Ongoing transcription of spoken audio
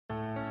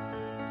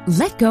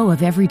Let go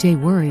of everyday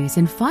worries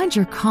and find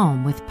your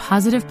calm with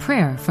positive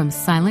prayer from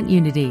Silent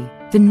Unity,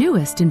 the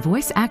newest in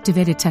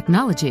voice-activated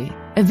technology,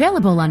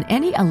 available on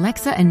any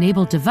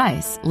Alexa-enabled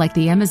device like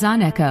the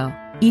Amazon Echo.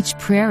 Each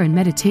prayer and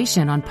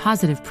meditation on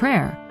positive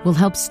prayer will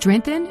help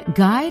strengthen,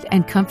 guide,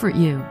 and comfort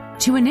you.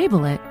 To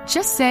enable it,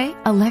 just say,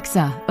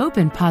 "Alexa,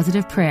 open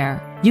positive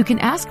prayer." You can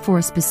ask for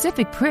a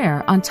specific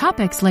prayer on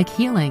topics like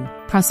healing,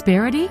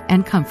 prosperity,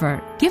 and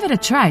comfort. Give it a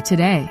try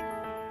today.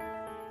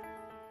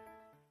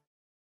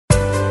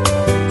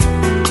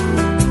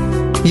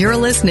 You're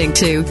listening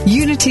to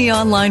Unity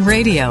Online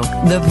Radio,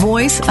 the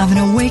voice of an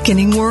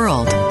awakening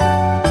world.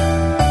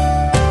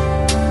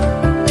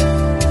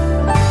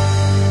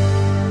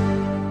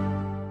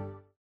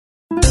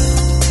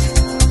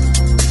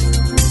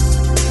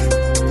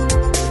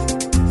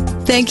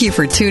 Thank you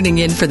for tuning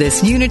in for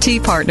this Unity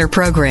Partner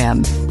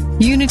Program.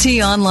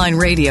 Unity Online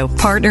Radio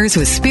partners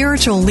with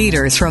spiritual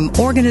leaders from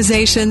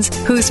organizations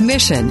whose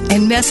mission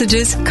and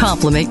messages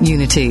complement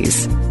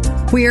Unity's.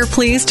 We are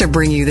pleased to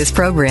bring you this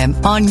program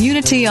on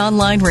Unity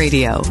Online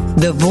Radio,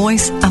 the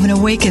voice of an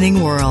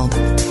awakening world.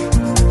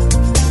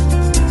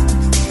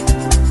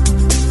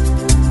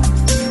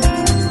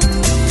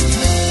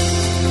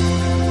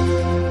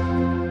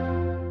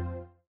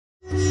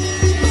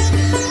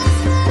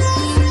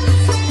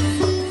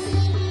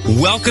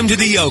 Welcome to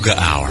the Yoga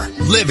Hour,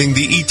 Living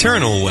the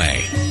Eternal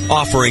Way,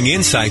 offering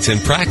insights and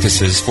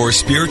practices for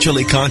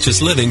spiritually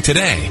conscious living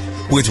today,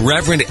 with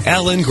Reverend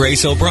Ellen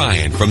Grace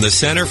O'Brien from the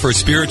Center for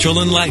Spiritual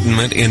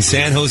Enlightenment in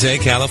San Jose,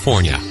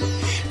 California.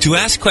 To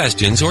ask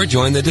questions or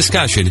join the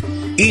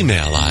discussion,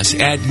 email us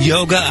at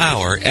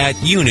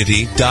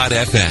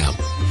yogahour@unity.fm.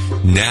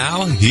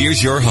 Now,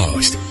 here's your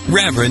host,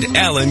 Reverend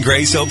Ellen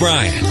Grace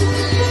O'Brien.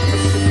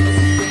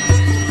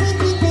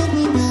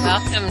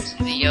 Welcome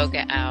to the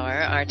Yoga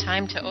Hour, our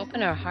time to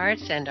open our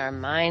hearts and our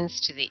minds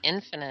to the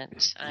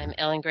infinite. I'm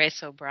Ellen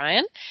Grace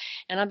O'Brien,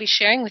 and I'll be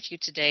sharing with you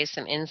today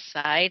some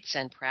insights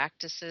and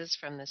practices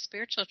from the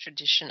spiritual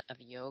tradition of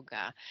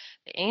yoga,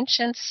 the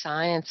ancient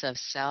science of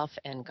self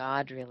and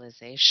God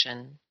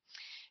realization.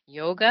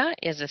 Yoga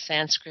is a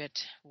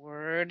Sanskrit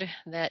word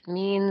that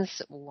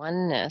means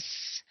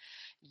oneness,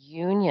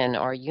 union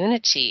or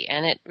unity,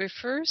 and it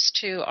refers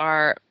to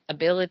our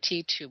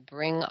ability to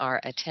bring our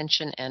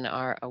attention and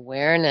our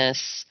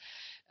awareness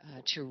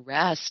to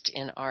rest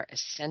in our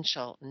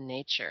essential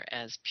nature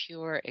as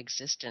pure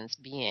existence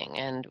being.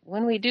 And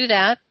when we do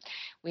that,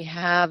 we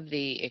have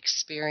the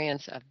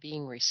experience of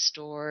being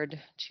restored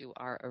to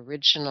our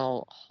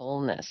original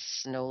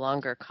wholeness, no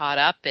longer caught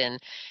up in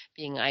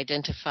being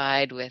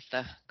identified with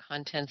the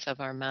contents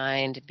of our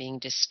mind, being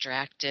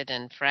distracted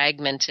and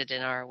fragmented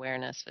in our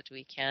awareness, but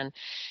we can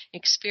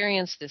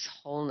experience this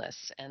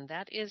wholeness. And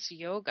that is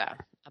yoga,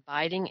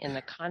 abiding in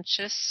the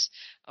conscious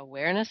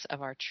awareness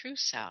of our true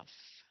self.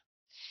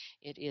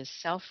 It is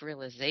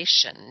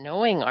self-realization,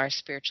 knowing our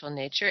spiritual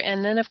nature,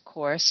 and then, of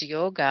course,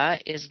 yoga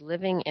is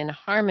living in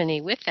harmony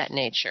with that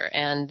nature,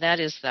 and that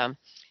is the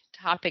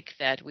topic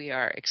that we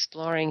are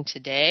exploring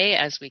today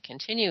as we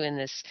continue in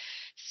this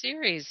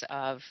series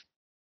of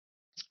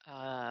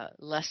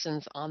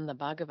lessons on the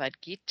Bhagavad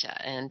Gita,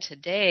 and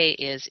today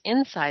is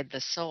Inside the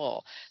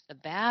Soul, the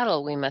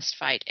battle we must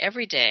fight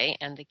every day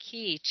and the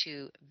key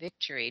to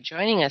victory.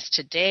 Joining us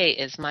today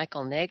is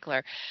Michael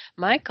Nagler.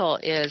 Michael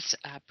is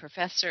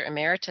Professor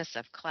Emeritus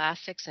of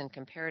Classics and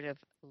Comparative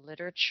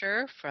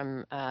Literature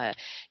from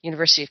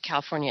University of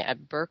California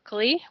at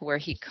Berkeley, where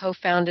he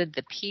co-founded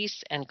the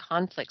Peace and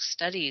Conflict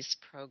Studies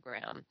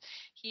program.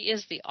 He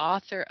is the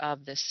author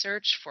of The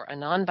Search for a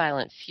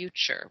Nonviolent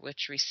Future,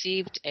 which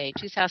received a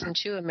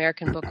 2002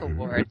 American Book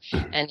Award,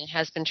 and it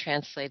has been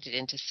translated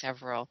into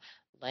several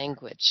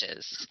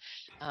languages.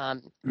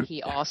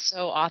 He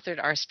also authored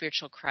Our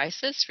Spiritual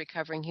Crisis,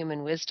 Recovering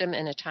Human Wisdom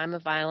in a Time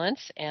of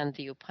Violence, and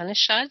the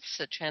Upanishads,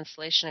 a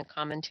translation and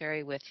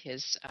commentary with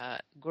his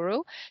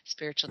guru,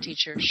 spiritual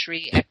teacher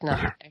Sri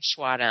Eknath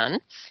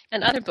Eshwaran,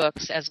 and other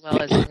books, as well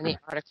as many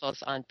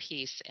articles on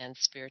peace and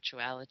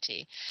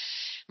spirituality.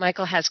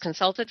 Michael has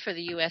consulted for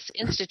the U.S.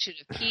 Institute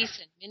of Peace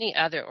and many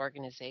other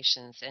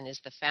organizations, and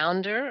is the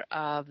founder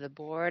of the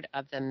board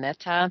of the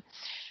Metta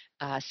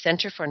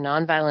Center for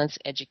Nonviolence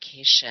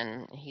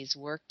Education. He's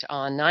worked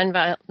on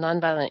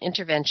nonviolent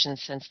intervention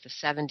since the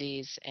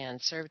 70s and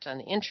served on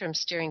the interim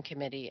steering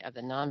committee of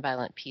the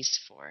Nonviolent Peace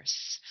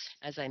Force.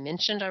 As I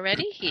mentioned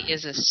already, he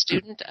is a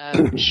student of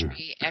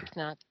Sri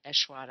Eknath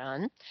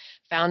Eshwaran,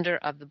 founder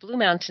of the Blue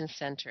Mountain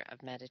Center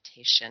of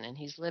Meditation, and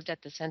he's lived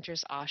at the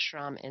center's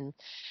ashram in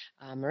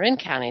Marin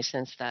County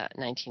since the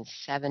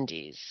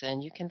 1970s.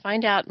 And you can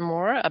find out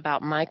more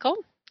about Michael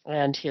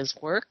and his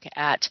work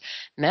at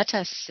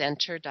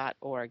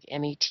mettacenter.org,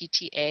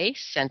 METTA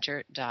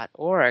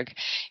center.org.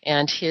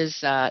 And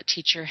his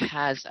teacher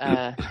has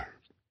a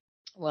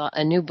Well,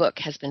 a new book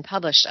has been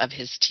published of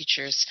his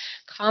teachers'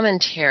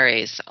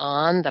 commentaries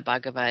on the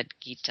Bhagavad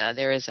Gita.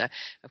 There is,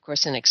 of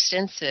course, an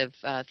extensive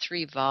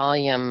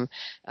 3-volume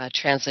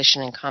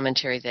translation and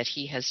commentary that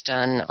he has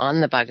done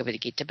on the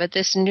Bhagavad Gita. But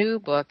this new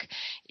book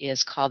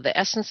is called The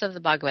Essence of the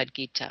Bhagavad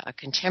Gita, a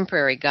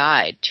contemporary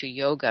guide to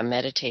yoga,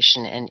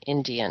 meditation, and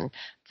Indian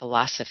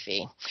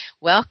philosophy.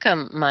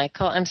 Welcome,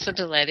 Michael. I'm so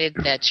delighted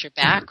that you're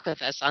back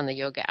with us on the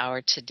Yoga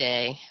Hour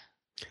today.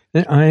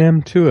 I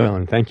am too,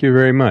 Ellen. Thank you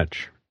very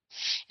much.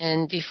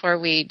 And before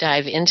we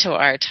dive into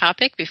our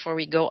topic, before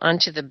we go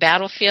onto the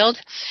battlefield,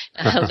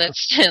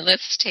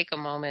 let's take a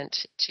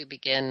moment to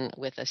begin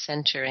with a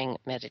centering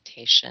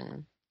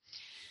meditation.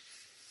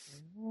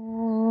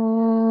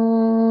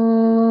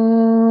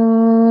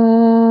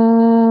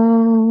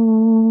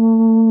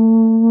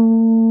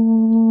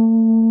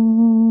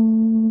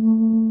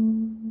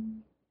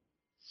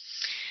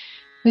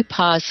 We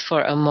pause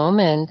for a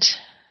moment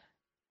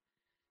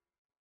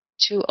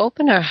to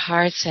open our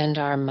hearts and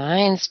our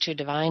minds to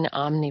divine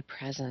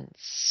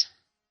omnipresence,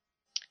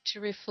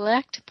 to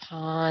reflect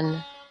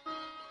upon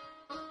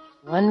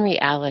one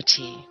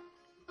reality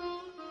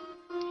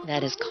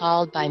that is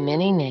called by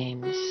many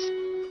names,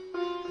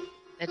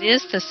 that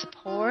is the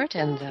support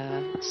and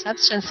the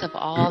substance of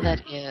all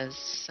that is,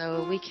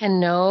 so we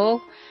can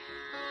know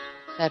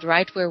that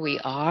right where we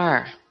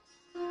are,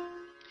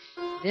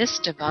 this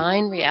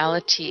divine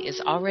reality is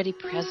already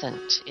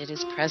present. It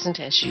is present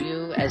as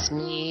you, as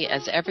me,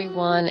 as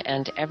everyone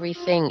and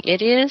everything.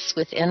 It is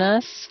within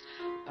us,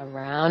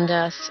 around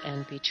us,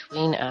 and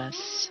between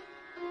us.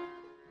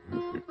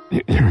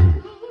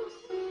 And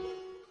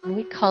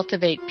we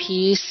cultivate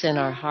peace in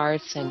our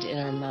hearts and in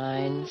our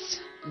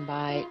minds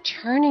by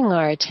turning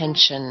our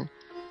attention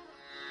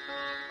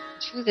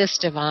to this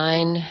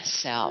divine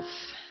self,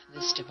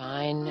 this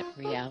divine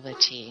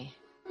reality.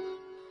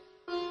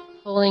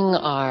 Pulling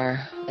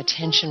our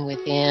attention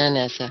within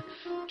as a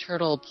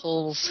turtle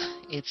pulls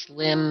its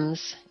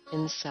limbs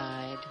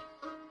inside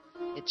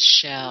its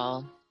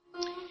shell.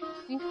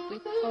 We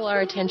pull our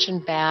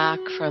attention back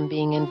from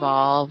being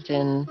involved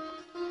in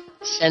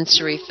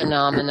sensory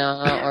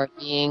phenomena or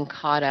being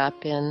caught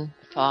up in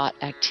thought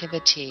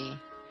activity.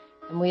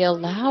 And we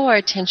allow our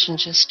attention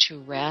just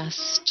to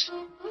rest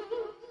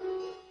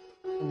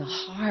in the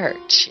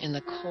heart, in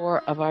the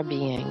core of our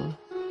being.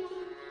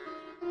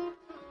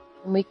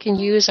 And we can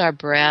use our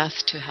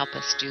breath to help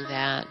us do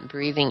that.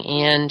 Breathing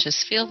in,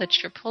 just feel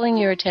that you're pulling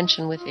your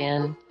attention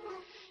within.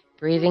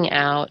 Breathing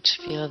out,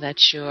 feel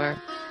that you're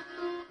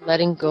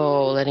letting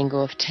go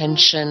of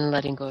tension,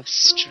 letting go of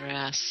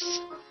stress.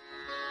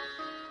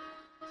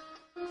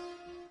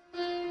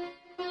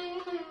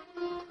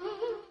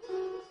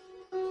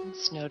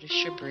 Just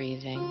notice your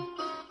breathing.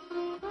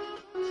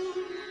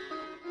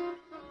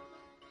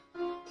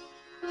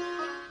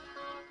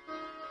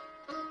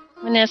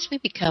 And as we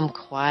become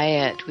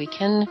quiet, we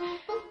can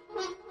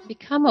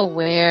become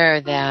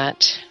aware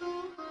that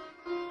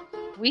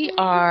we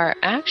are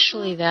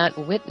actually that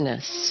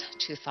witness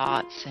to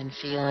thoughts and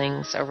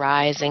feelings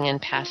arising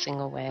and passing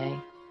away.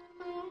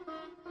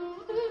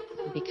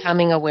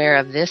 Becoming aware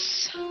of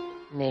this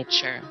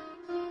nature,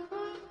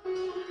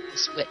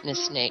 this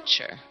witness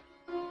nature,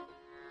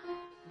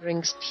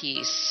 brings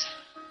peace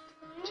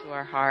to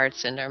our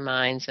hearts and our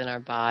minds and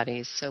our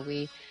bodies. So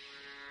we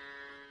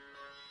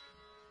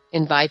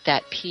invite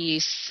that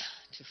peace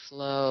to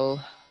flow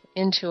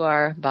into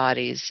our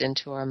bodies,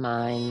 into our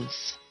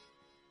minds,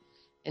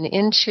 and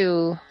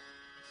into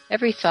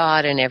every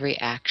thought and every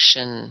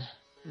action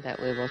that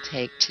we will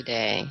take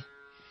today.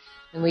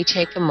 And we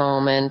take a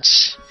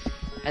moment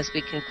as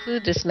we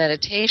conclude this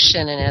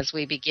meditation and as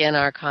we begin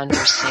our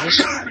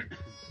conversation,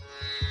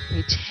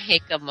 we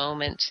take a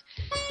moment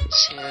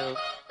to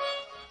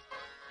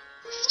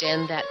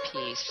extend that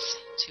peace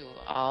to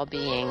all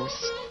beings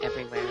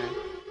everywhere.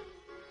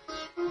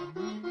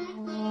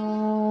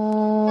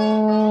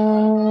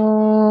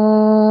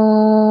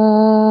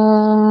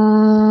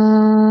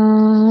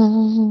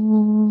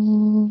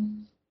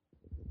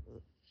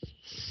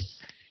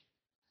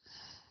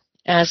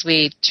 As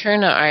we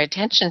turn our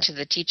attention to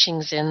the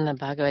teachings in the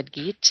Bhagavad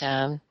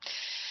Gita,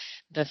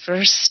 the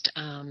first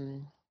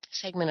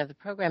segment of the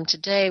program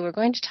today, we're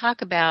going to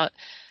talk about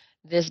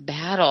this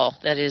battle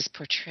that is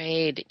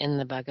portrayed in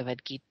the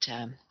Bhagavad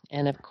Gita.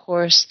 And of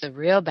course, the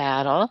real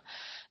battle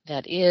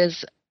that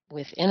is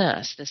within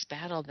us, this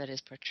battle that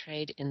is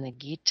portrayed in the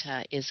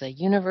Gita, is a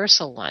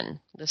universal one.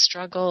 The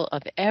struggle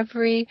of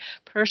every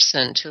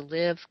person to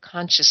live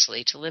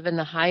consciously, to live in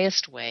the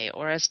highest way,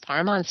 or as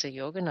Paramahansa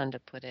Yogananda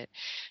put it,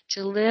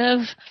 to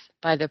live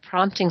by the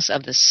promptings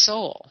of the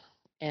soul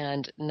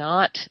and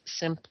not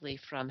simply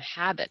from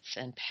habits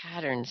and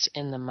patterns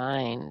in the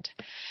mind.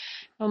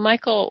 Well,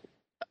 Michael,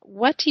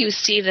 what do you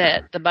see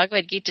that the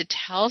Bhagavad Gita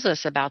tells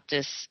us about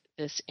this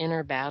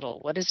inner battle?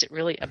 What is it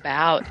really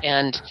about?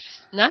 And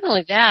not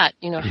only that,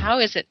 how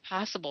is it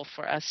possible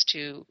for us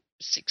to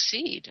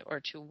succeed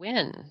or to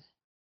win?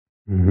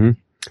 Mm-hmm.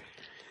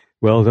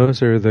 Well,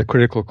 those are the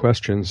critical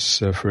questions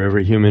for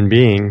every human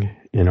being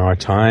in our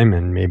time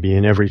and maybe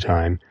in every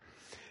time.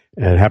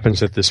 It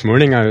happens that this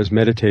morning I was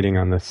meditating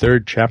on the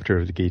third chapter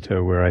of the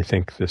Gita, where I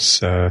think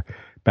this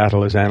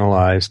battle is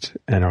analyzed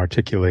and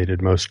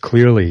articulated most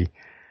clearly.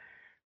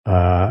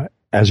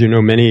 As you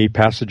know, many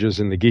passages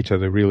in the Gita,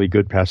 the really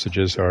good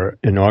passages, are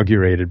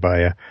inaugurated by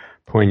a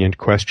poignant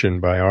question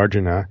by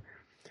Arjuna.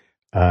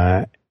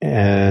 And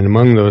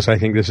among those, I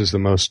think this is the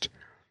most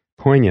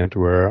poignant,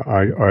 where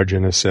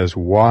Arjuna says,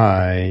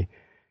 "Why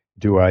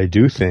do I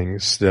do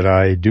things that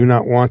I do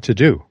not want to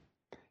do,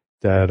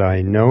 that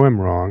I know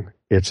am wrong?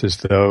 It's as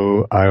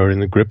though I were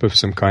in the grip of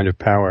some kind of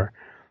power.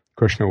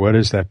 Krishna, what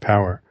is that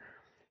power?"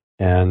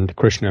 And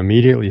Krishna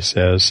immediately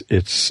says,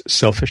 it's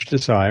selfish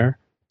desire,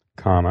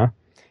 kama,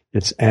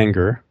 it's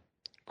anger,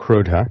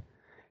 krodha,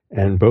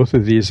 and both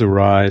of these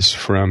arise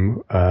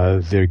from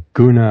the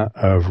guna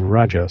of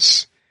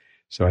rajas.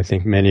 So I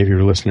think many of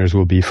your listeners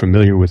will be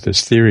familiar with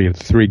this theory of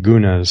the three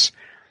gunas,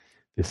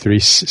 the three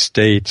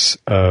states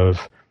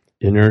of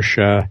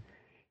inertia,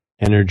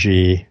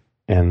 energy,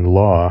 and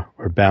law,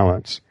 or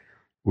balance,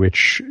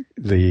 which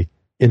the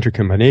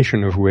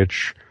intercombination of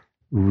which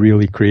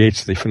really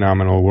creates the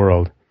phenomenal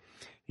world,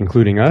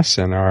 including us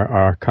and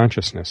our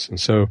consciousness. And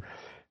so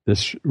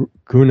this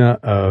guna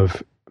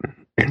of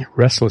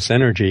restless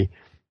energy,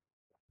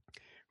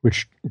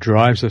 which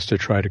drives us to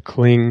try to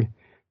cling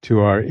to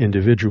our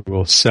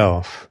individual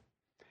self,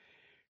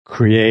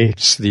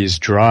 creates these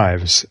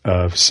drives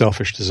of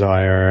selfish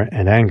desire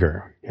and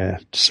anger.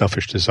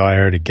 Selfish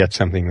desire to get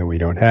something that we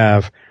don't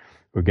have,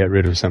 or get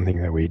rid of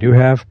something that we do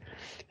have,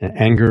 and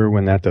anger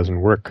when that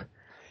doesn't work.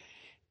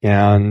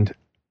 And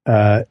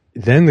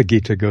then the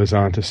Gita goes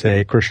on to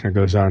say, Krishna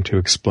goes on to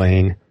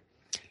explain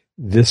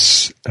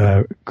this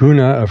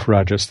guna of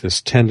rajas,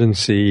 this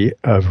tendency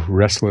of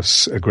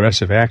restless,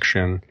 aggressive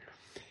action,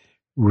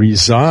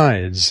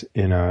 resides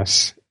in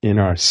us, in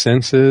our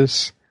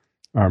senses,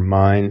 our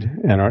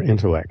mind, and our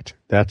intellect.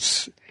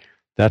 That's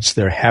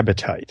their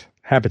habitat,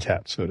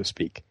 so to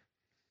speak.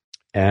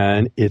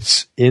 And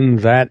it's in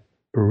that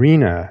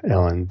arena,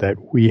 Ellen,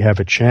 that we have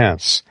a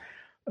chance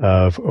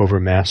of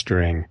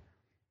overmastering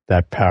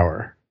that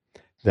power.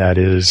 That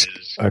is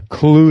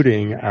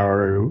occluding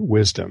our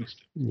wisdom.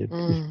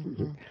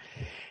 Mm-hmm.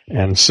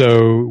 And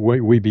so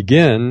we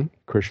begin,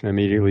 Krishna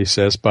immediately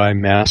says, by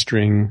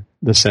mastering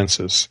the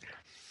senses.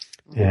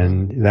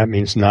 And that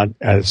means not,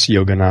 as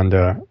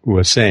Yogananda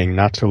was saying,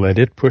 not to let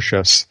it push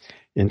us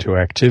into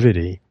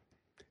activity,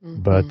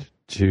 but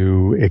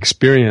to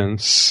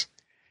experience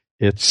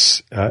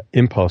its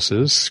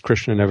impulses.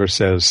 Krishna never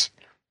says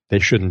they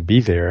shouldn't be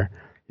there.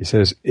 He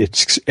says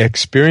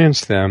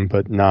experience them,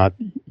 but not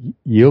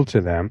yield to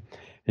them.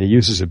 And he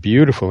uses a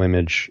beautiful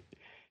image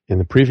in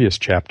the previous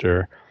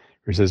chapter,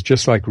 where he says,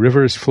 just like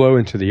rivers flow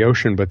into the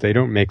ocean, but they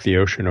don't make the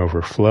ocean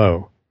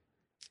overflow.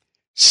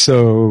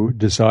 So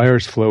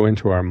desires flow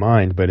into our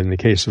mind, but in the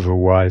case of a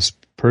wise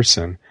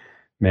person,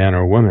 man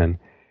or woman,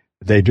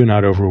 they do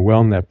not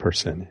overwhelm that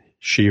person.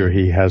 She or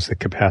he has the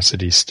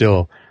capacity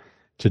still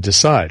to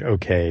decide,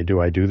 okay, do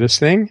I do this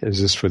thing?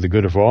 Is this for the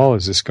good of all?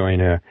 Is this going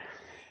to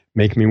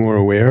make me more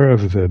aware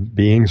of the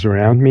beings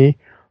around me?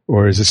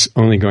 Or is this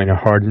only going to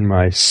harden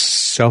my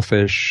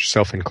selfish,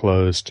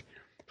 self-enclosed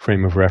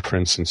frame of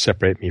reference and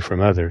separate me from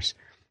others?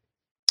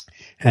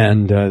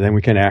 And then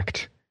we can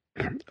act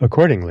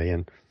accordingly.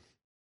 And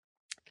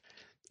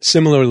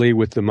similarly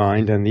with the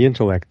mind and the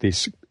intellect,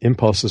 these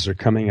impulses are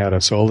coming at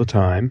us all the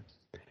time,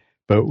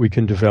 but we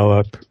can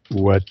develop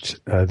what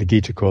the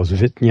Gita calls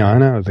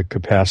vijnana, the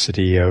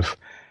capacity of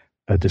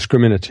a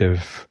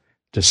discriminative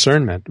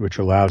discernment, which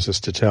allows us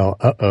to tell,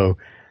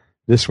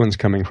 this one's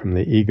coming from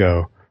the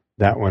ego,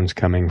 that one's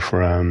coming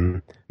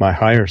from my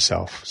higher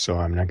self. So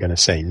I'm not going to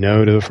say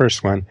no to the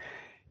first one,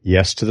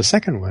 yes to the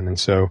second one. And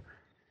so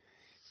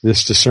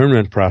this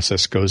discernment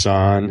process goes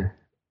on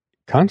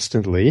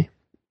constantly,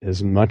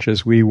 as much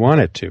as we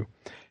want it to.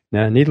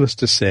 Now, needless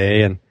to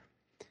say, and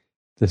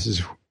this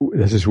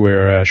is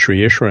where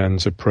Sri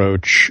Ishwaran's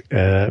approach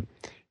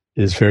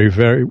is very,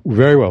 very,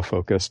 very well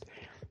focused.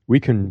 We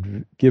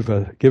can give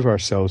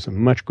ourselves a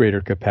much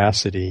greater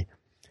capacity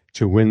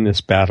to win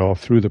this battle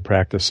through the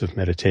practice of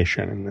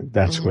meditation, and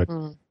that's what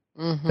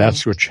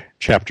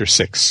chapter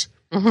 6.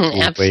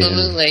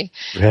 Absolutely,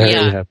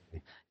 yeah.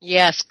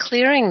 Yes,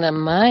 clearing the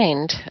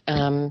mind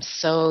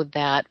so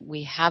that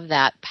we have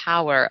that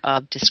power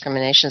of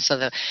discrimination, so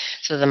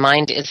the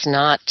mind is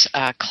not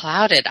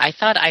clouded. I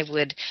thought I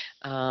would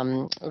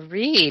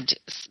read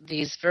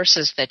these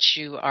verses that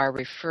you are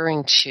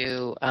referring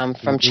to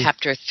from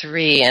chapter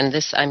 3, and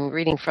this I'm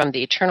reading from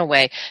The Eternal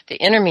Way, the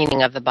inner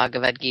meaning of the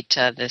Bhagavad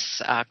Gita,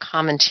 this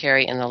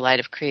commentary in the light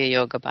of Kriya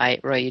Yoga by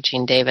Roy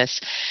Eugene Davis.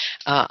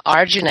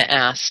 Arjuna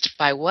asked,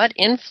 by what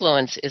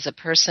influence is a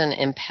person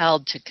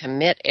impelled to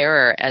commit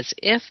error as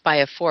if by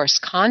a force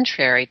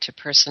contrary to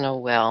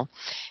personal will?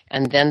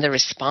 And then the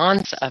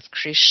response of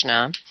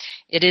Krishna,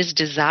 it is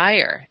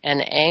desire,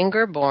 an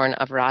anger born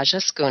of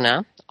Rajas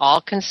Guna,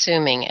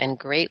 all-consuming and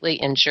greatly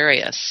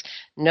injurious.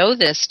 Know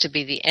this to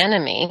be the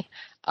enemy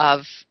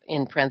of,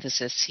 in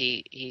parenthesis,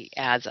 he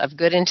adds, of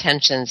good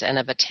intentions and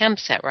of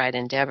attempts at right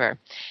endeavor.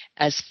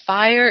 As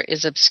fire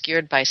is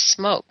obscured by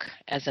smoke,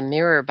 as a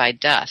mirror by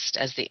dust,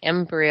 as the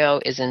embryo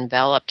is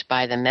enveloped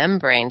by the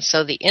membrane,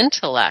 so the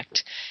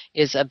intellect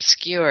is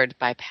obscured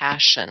by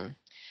passion.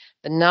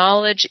 The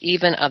knowledge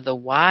even of the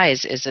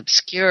wise is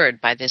obscured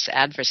by this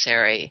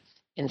adversary,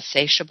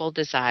 insatiable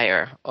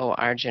desire, O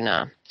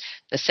Arjuna.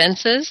 The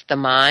senses, the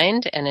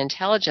mind, and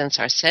intelligence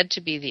are said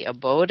to be the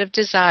abode of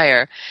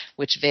desire,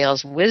 which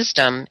veils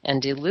wisdom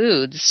and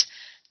deludes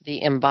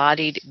the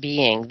embodied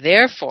being.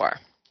 Therefore,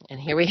 and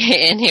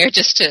here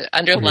just to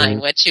underline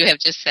what you have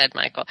just said,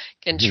 Michael,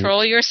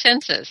 control your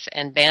senses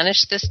and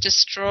banish this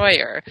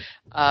destroyer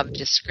of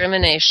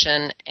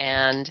discrimination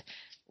and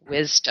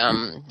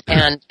wisdom.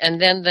 And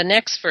then the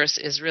next verse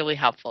is really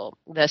helpful.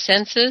 The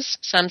senses,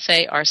 some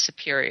say, are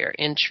superior.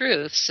 In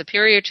truth,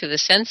 superior to the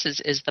senses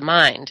is the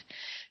mind.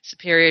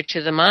 Superior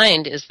to the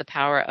mind is the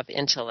power of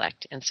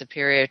intellect, and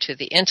superior to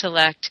the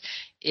intellect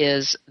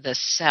is the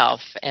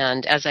self.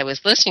 And as I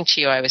was listening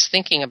to you, I was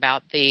thinking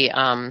about the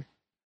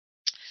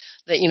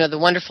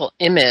wonderful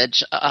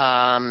image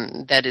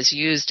that is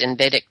used in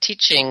Vedic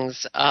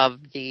teachings of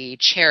the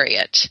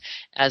chariot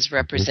as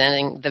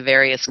representing the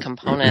various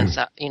components,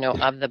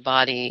 of the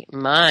body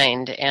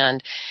mind,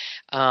 and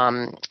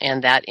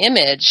that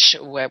image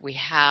where we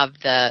have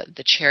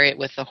the chariot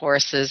with the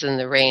horses and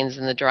the reins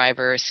and the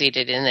driver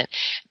seated in it,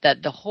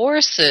 that the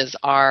horses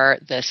are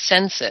the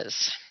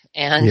senses.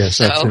 And yes,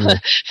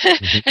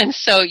 and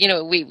so,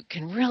 we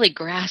can really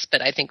grasp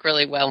it, I think,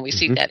 really well. And we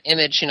see that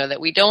image, that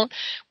we don't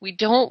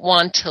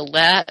want to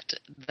let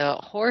the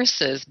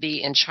horses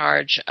be in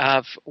charge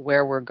of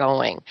where we're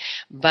going.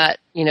 But,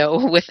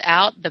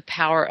 without the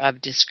power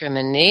of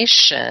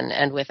discrimination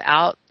and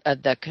without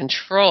the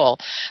control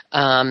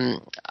of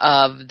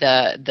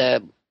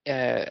the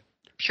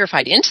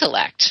purified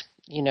intellect,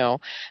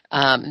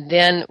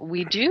 then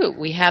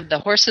we have the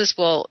horses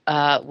will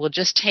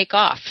just take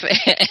off.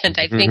 And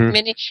I think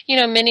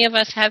many of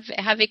us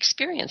have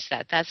experienced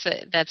that.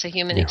 That's a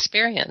human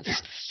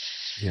experience.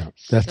 Yeah.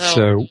 That's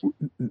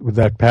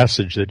that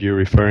passage that you're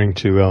referring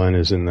to, Ellen,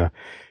 is in the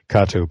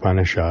Katha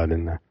Upanishad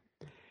in the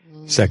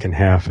second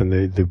half in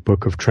the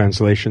book of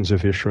translations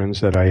of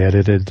Ishwarans that I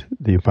edited,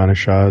 the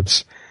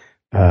Upanishads,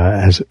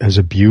 as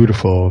a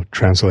beautiful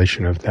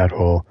translation of that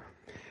whole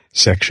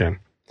section.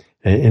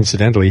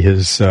 Incidentally,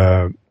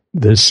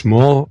 this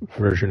small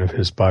version of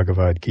his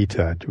Bhagavad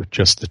Gita, with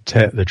just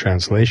the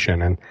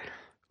translation and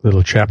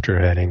little chapter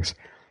headings,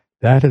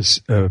 that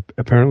is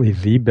apparently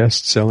the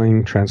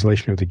best-selling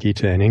translation of the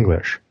Gita in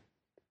English.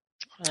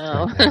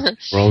 Wow.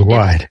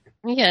 Worldwide.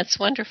 It's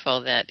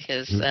wonderful that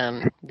his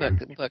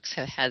books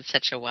have had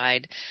such a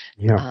wide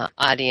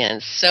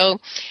audience. So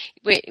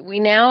we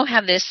now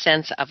have this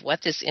sense of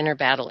what this inner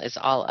battle is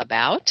all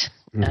about.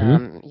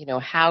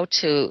 How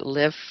to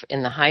live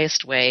in the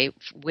highest way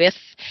with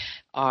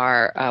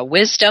our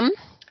wisdom,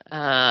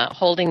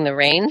 holding the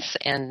reins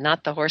and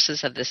not the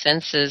horses of the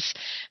senses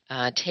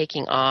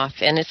taking off.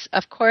 And it's,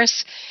 of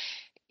course,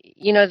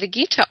 the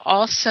Gita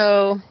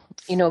also,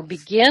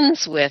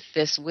 begins with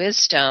this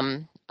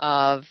wisdom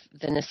of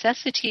the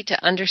necessity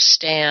to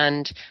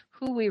understand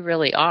who we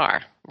really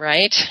are,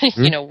 right?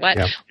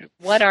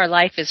 What our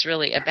life is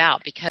really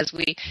about, because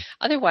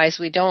otherwise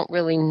we don't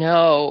really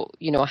know,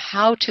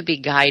 how to be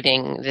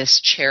guiding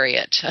this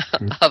chariot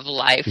of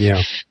life,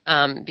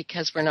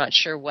 because we're not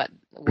sure what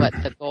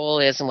the goal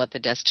is and what the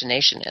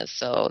destination is.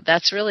 So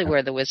that's really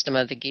where the wisdom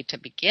of the Gita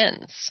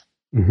begins.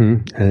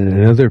 And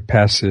another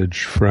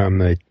passage from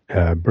the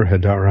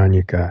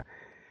Brihadaranyaka,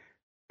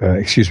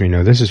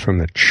 this is from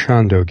the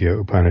Chandogya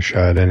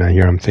Upanishad, and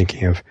here I'm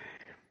thinking of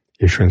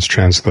Ishwan's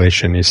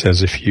translation. He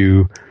says, if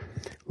you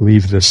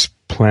leave this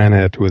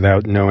planet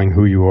without knowing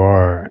who you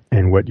are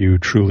and what you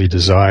truly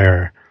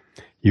desire,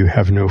 you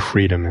have no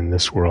freedom in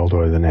this world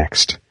or the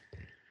next.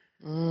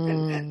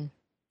 And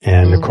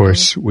of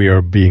course, we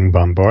are being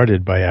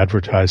bombarded by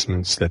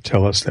advertisements that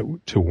tell us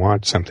to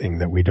want something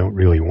that we don't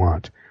really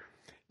want,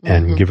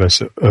 and give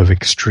us an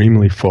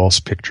extremely false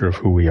picture of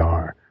who we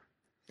are.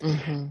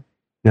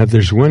 Now,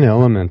 there's one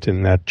element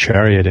in that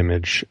chariot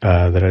image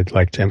that I'd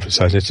like to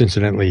emphasize. It's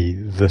incidentally,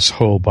 this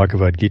whole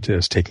Bhagavad Gita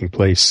is taking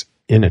place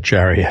in a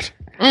chariot.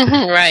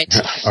 Right.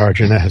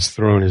 Arjuna has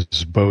thrown his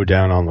bow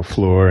down on the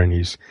floor and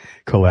he's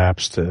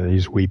collapsed.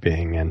 He's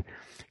weeping, and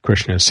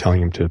Krishna is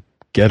telling him to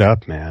get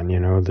up, man.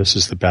 This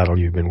is the battle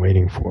you've been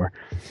waiting for.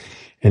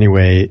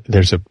 Anyway,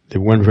 there's the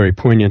one very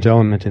poignant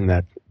element in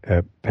that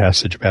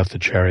passage about the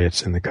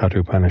chariots in the Katha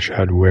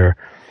Upanishad where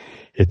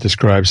it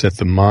describes that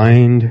the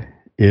mind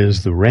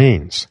is the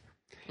reins.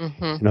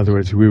 In other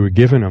words, we were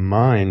given a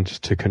mind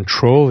to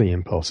control the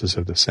impulses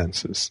of the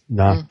senses,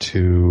 not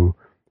to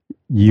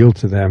yield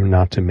to them,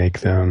 not to make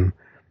them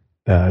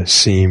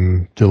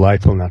seem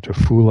delightful, not to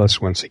fool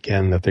us once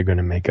again that they're going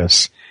to make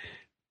us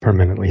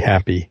permanently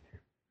happy.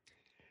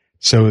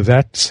 So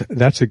that's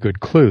a good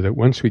clue that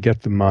once we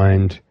get the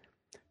mind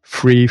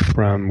free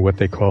from what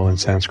they call in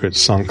Sanskrit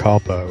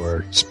sankalpa,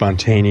 or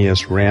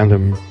spontaneous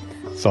random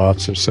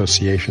thoughts,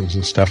 associations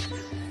and stuff,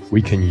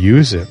 we can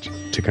use it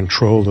to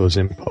control those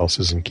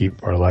impulses and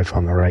keep our life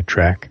on the right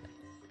track.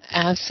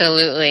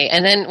 Absolutely.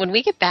 And then when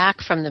we get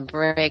back from the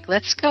break,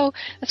 let's go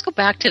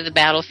back to the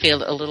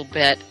battlefield a little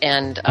bit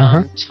and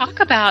talk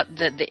about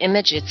the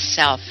image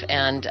itself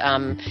and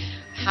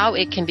how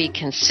it can be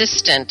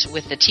consistent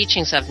with the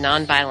teachings of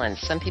nonviolence.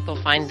 Some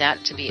people find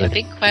that to be a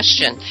big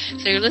question.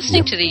 So you're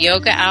listening to the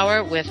Yoga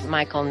Hour with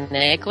Michael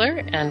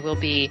Nagler, and we'll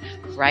be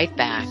right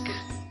back.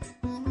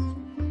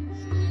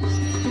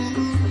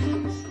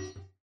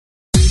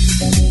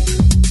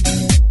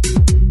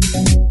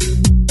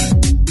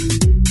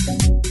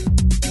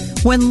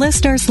 When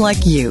listeners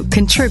like you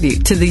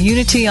contribute to the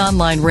Unity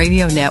Online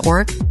Radio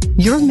Network,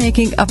 you're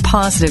making a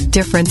positive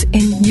difference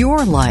in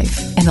your life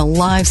and the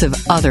lives of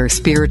other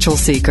spiritual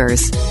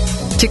seekers.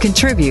 To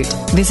contribute,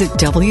 visit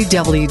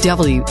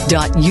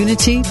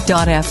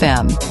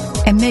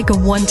www.unity.fm and make a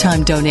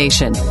one-time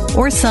donation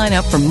or sign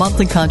up for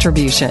monthly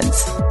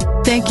contributions.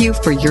 Thank you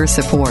for your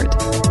support.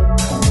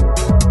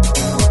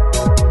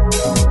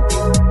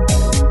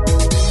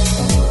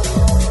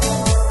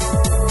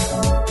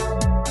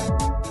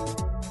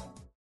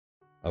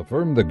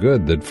 Affirm the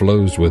good that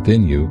flows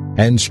within you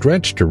and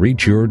stretch to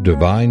reach your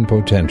divine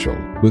potential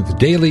with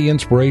daily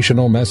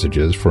inspirational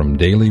messages from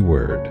Daily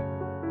Word.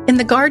 In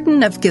the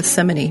Garden of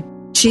Gethsemane,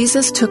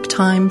 Jesus took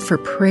time for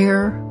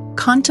prayer,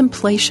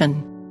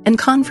 contemplation, and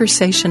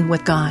conversation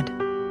with God.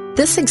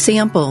 This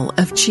example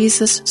of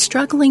Jesus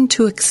struggling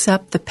to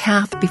accept the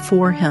path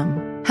before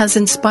him has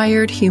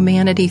inspired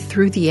humanity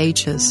through the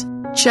ages.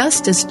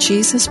 Just as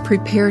Jesus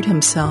prepared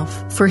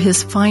himself for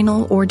his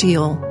final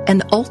ordeal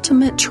and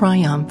ultimate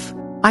triumph,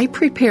 I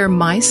prepare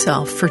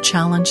myself for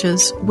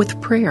challenges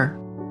with prayer.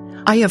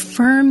 I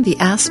affirm the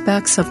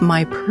aspects of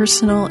my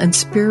personal and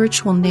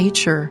spiritual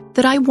nature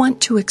that I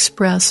want to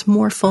express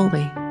more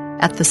fully.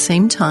 At the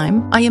same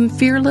time, I am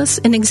fearless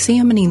in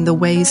examining the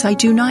ways I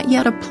do not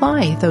yet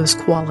apply those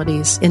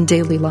qualities in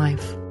daily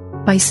life.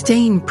 By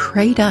staying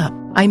prayed up,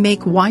 I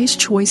make wise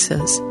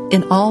choices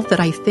in all that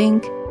I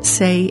think,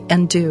 say,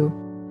 and do.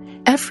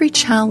 Every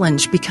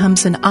challenge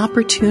becomes an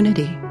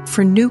opportunity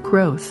for new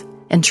growth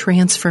and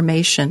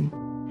transformation.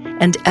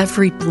 And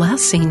every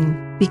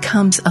blessing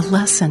becomes a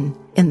lesson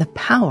in the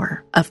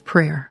power of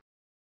prayer.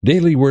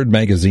 Daily Word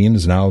magazine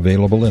is now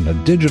available in a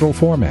digital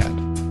format.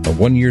 A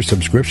 1-year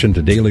subscription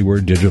to Daily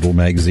Word digital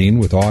magazine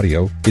with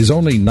audio is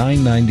only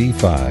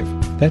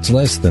 $9.95. That's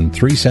less than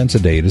 3 cents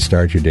a day to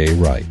start your day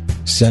right,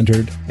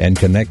 centered and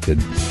connected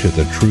to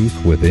the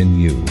truth within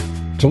you.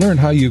 To learn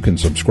how you can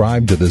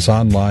subscribe to this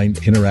online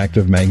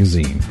interactive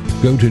magazine,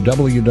 go to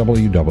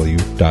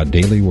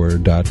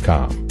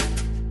www.dailyword.com.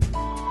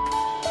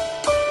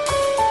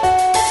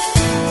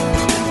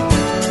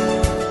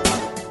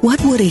 What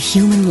would a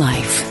human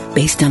life,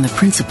 based on the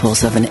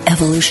principles of an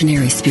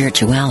evolutionary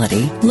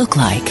spirituality, look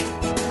like?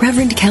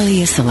 Reverend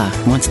Kelly Isola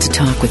wants to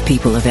talk with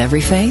people of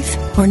every faith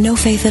or no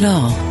faith at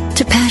all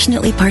to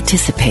passionately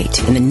participate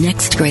in the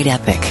next great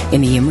epic in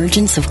the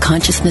emergence of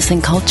consciousness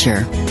and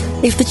culture.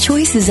 If the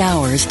choice is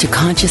ours to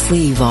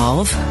consciously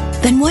evolve,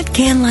 then what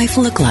can life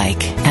look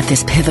like at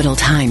this pivotal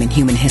time in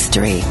human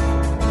history?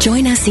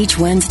 Join us each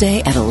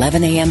Wednesday at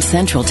 11 a.m.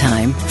 Central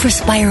Time for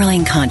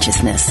Spiraling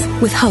Consciousness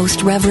with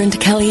host Reverend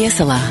Kelly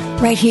Isola,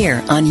 right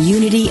here on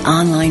Unity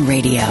Online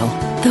Radio,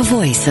 the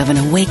voice of an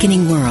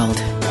awakening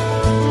world.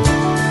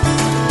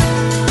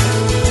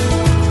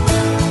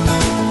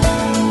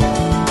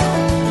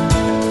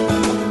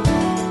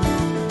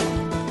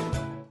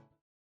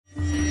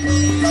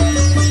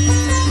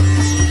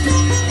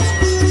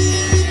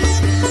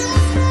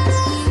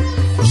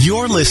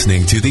 You're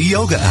listening to the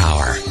Yoga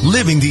Hour,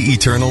 Living the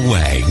Eternal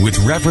Way with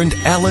Reverend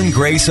Ellen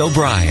Grace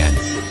O'Brien.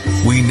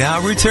 We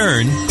now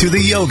return to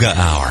the Yoga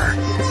Hour.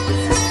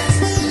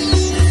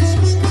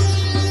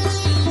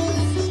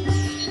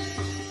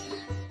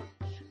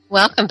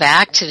 Welcome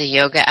back to the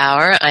Yoga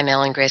Hour. I'm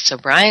Ellen Grace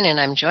O'Brien, and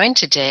I'm joined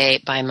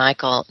today by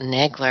Michael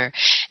Nagler.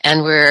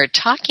 And we're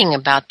talking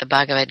about the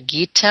Bhagavad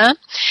Gita,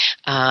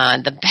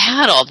 the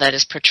battle that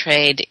is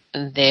portrayed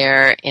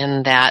there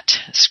in that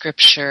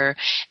scripture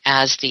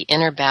as the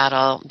inner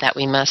battle that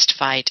we must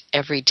fight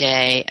every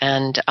day.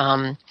 And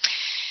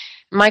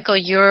Michael,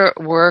 your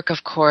work,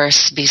 of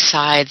course,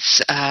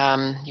 besides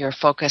your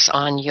focus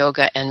on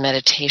yoga and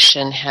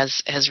meditation,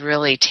 has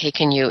really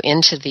taken you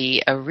into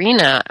the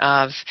arena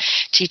of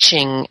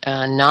teaching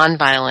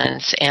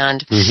nonviolence.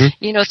 And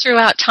you know,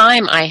 throughout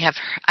time, I have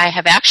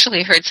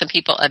actually heard some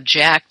people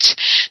object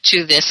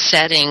to this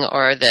setting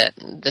or the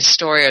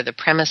story or the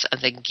premise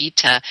of the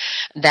Gita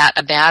that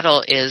a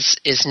battle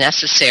is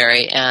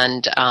necessary.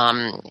 And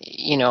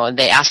you know,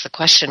 they ask the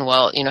question,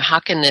 well, you know, how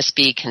can this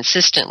be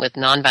consistent with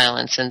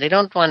nonviolence? And they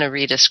don't want to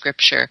read a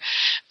scripture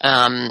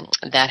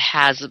that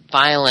has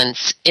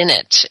violence in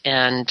it,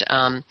 and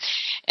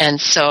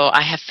so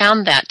I have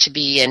found that to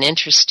be an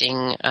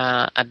interesting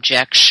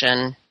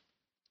objection.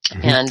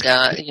 And,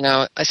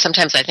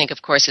 sometimes I think,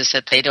 of course, is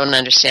that they don't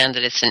understand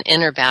that it's an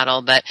inner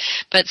battle, but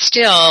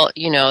still,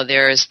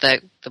 there's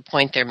the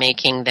point they're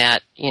making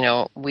that,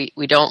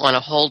 we don't want to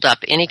hold up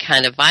any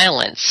kind of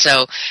violence.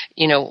 So,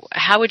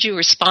 how would you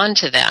respond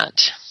to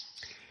that?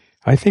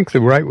 I think the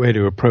right way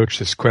to approach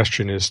this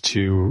question is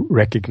to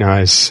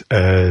recognize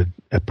a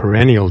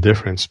perennial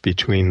difference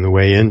between the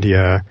way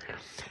India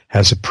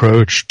has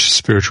approached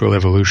spiritual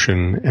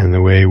evolution and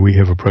the way we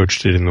have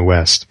approached it in the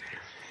West.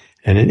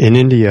 And in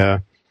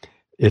India,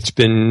 it's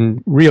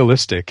been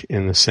realistic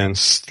in the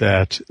sense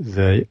that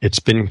it's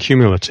been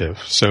cumulative.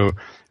 So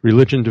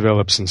religion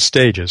develops in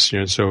stages.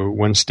 So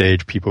one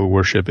stage, people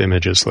worship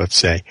images, let's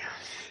say.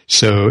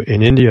 So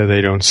in India,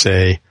 they don't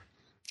say,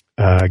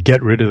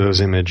 get rid of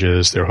those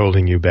images, they're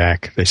holding you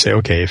back. They say,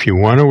 okay, if you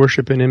want to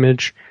worship an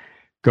image,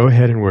 go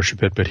ahead and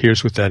worship it, but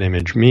here's what that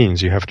image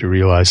means. You have to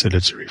realize that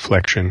it's a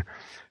reflection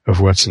of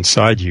what's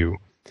inside you.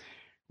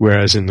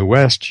 Whereas in the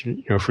West,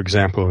 for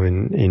example,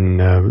 in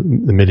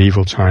the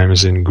medieval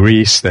times in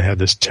Greece, they had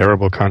this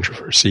terrible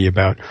controversy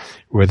about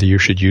whether you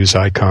should use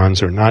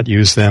icons or not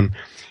use them.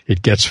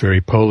 It gets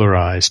very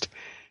polarized,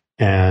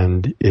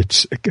 and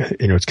it's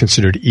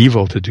considered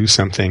evil to do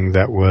something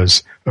that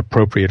was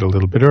appropriate a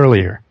little bit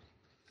earlier.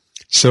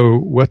 So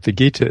what the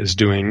Gita is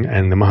doing,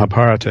 and the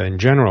Mahabharata in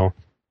general,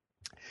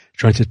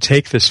 trying to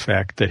take this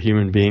fact that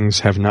human beings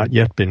have not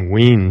yet been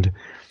weaned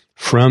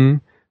from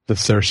the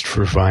thirst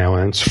for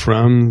violence,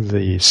 from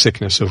the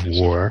sickness of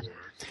war,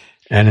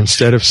 and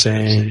instead of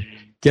saying,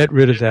 get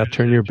rid of that,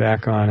 turn your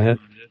back on it,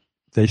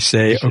 they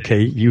say,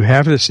 okay, you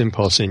have this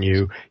impulse in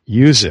you,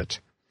 use it.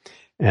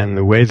 And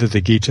the way that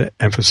the Gita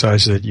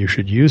emphasizes that you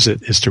should use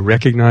it is to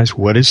recognize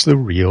what is the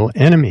real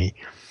enemy.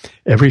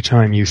 Every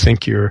time you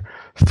think you're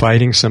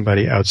fighting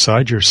somebody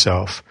outside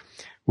yourself,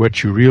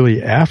 what you're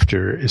really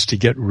after is to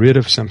get rid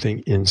of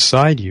something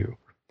inside you.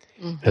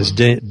 Mm-hmm. As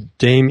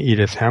Dame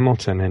Edith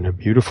Hamilton in a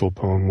beautiful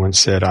poem once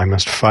said, I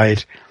must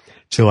fight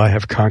till I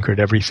have conquered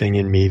everything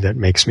in me that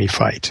makes me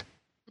fight.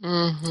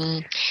 Mm-hmm.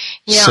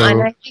 Yeah,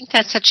 and I think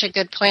that's such a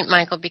good point,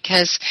 Michael,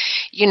 because,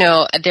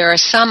 there are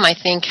some, I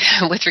think,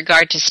 with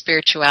regard to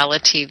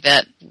spirituality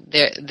that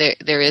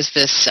there is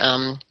this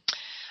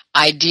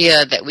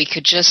idea that we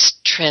could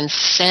just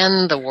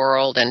transcend the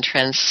world and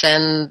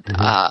transcend,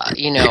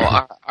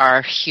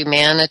 our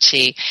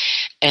humanity,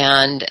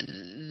 and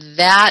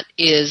that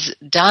is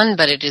done,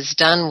 but it is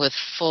done with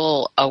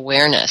full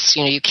awareness.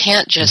 You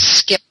can't just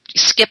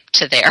skip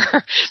to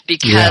there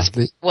because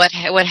what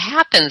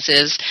happens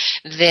is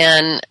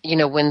then,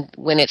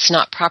 when it's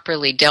not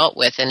properly dealt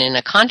with and in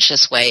a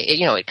conscious way,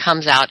 it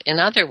comes out in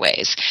other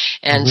ways.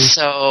 And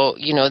so,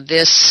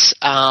 this,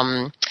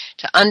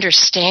 to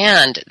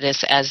understand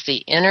this as the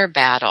inner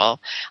battle,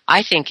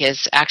 I think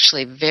is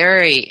actually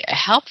very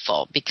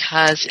helpful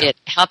because it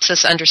helps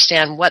us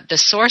understand what the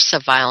source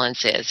of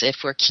violence is. If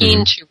we're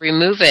keen to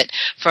remove it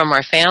from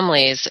our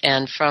families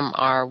and from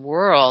our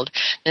world,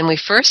 then we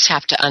first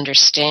have to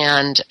understand,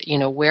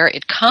 where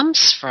it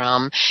comes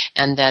from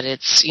and that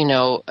it's,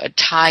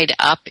 tied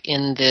up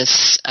in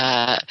this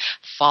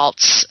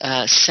false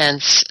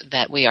sense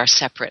that we are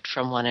separate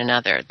from one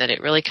another, that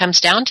it really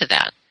comes down to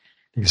that.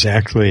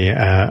 Exactly.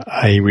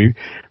 I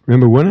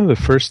remember one of the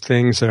first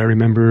things that I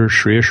remember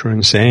Sri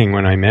Ashwin saying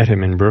when I met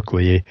him in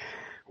Berkeley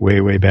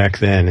way back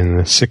then in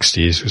the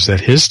 60s was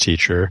that his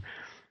teacher,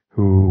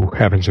 who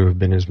happened to have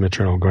been his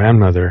maternal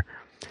grandmother,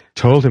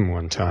 told him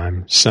one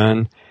time,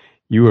 son,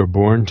 you are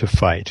born to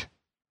fight,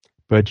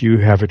 but you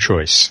have a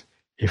choice.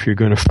 If you're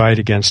going to fight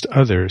against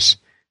others,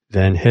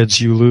 then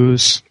heads you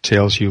lose,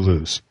 tails you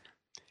lose.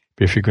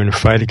 But if you're going to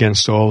fight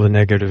against all the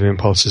negative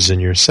impulses in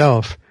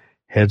yourself,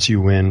 heads you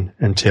win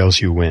and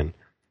tails you win.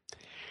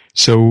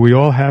 So we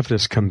all have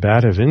this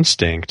combative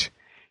instinct,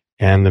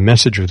 and the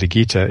message of the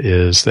Gita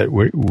is that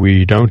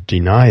we don't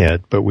deny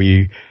it, but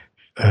we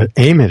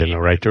aim it in the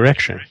right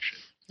direction.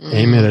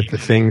 Aim it at the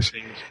things.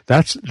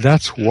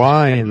 That's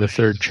why in the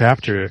third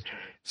chapter,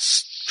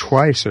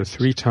 twice or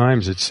three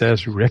times it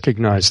says,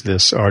 recognize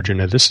this,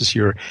 Arjuna. This is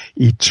your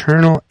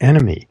eternal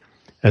enemy.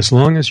 As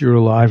long as you're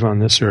alive on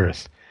this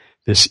earth,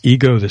 this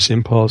ego, this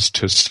impulse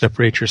to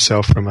separate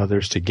yourself from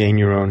others, to gain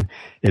your own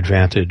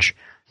advantage,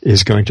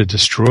 is going to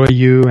destroy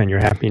you and your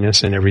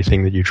happiness and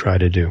everything that you try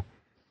to do.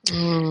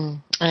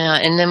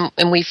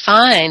 And we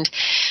find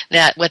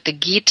that what the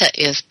Gita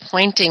is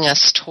pointing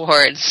us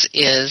towards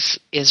is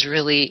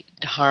really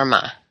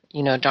dharma.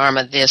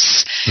 Dharma,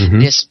 this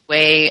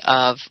way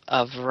of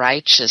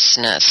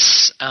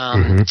righteousness.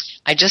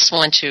 I just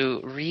want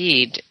to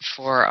read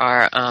for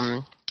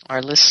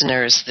our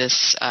listeners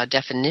this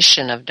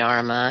definition of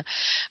dharma,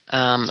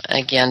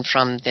 again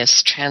from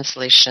this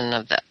translation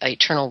of the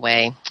Eternal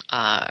Way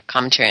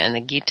commentary on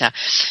the Gita.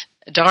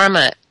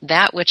 Dharma,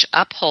 that which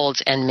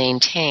upholds and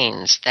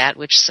maintains, that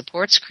which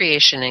supports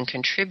creation and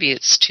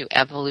contributes to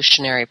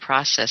evolutionary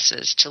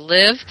processes. To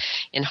live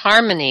in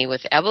harmony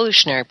with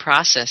evolutionary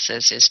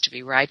processes is to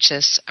be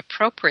righteous,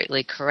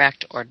 appropriately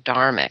correct, or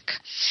dharmic.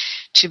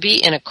 To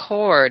be in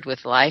accord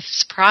with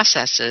life's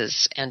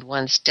processes and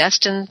one's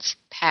destined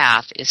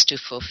path is to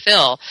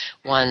fulfill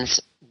one's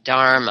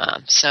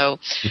Dharma. So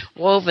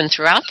woven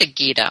throughout the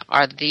Gita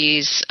are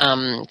these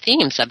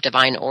themes of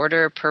divine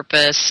order,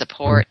 purpose,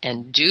 support,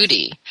 and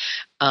duty.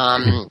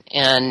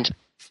 And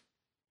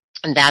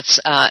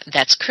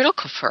that's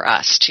critical for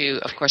us to,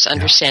 of course,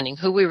 understanding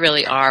who we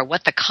really are,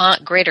 what the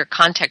greater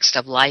context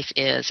of life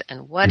is,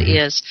 and what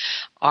is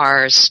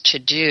ours to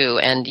do.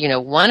 And,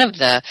 one of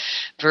the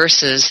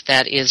verses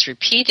that is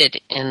repeated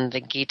in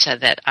the Gita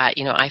that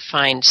I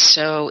find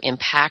so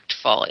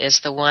impactful is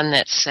the one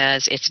that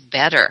says it's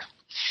better.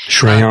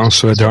 Shreyan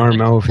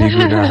swadharmo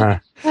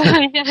vigunaha.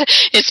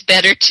 It's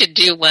better to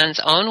do one's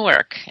own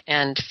work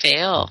and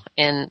fail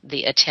in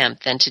the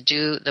attempt than to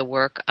do the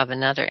work of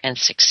another and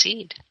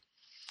succeed.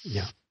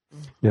 Yeah.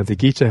 The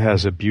Gita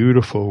has a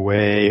beautiful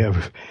way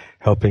of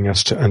helping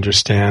us to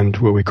understand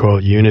what we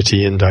call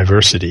unity in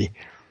diversity.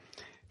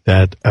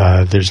 That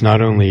there's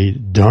not only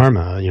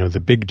Dharma, the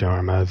big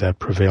Dharma that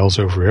prevails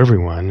over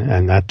everyone,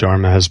 and that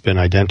Dharma has been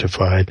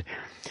identified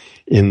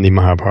in the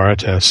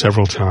Mahabharata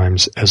several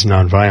times as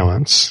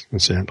nonviolence,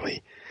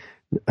 incidentally.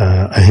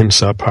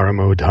 Ahimsa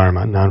paramo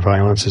dharma,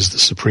 nonviolence is the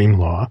supreme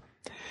law.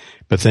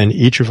 But then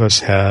each of us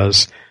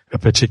has a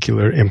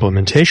particular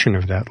implementation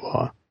of that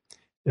law,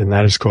 and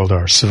that is called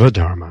our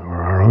svadharma,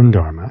 or our own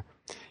dharma.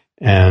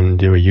 And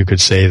you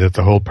could say that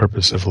the whole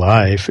purpose of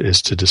life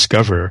is to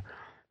discover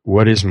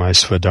what is my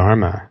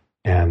svadharma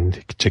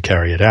and to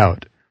carry it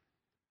out.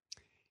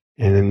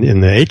 And in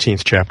the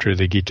 18th chapter,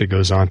 the Gita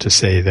goes on to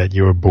say that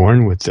you're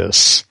born with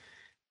this,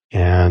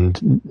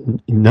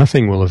 and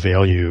nothing will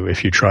avail you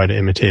if you try to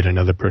imitate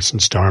another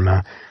person's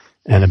dharma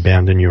and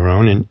abandon your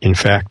own. And in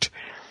fact,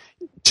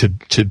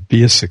 to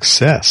be a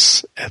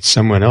success at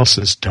someone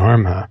else's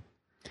dharma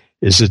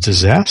is a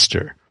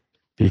disaster,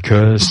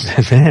 because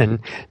then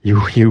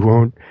you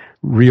won't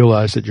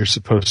realize that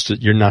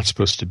you're not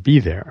supposed to be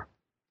there.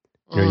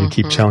 You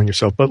keep telling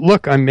yourself, but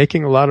look, I'm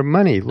making a lot of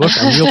money. Look,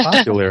 I'm real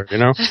popular,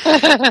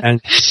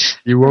 and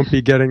you won't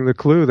be getting the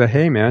clue that,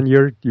 hey man,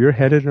 you're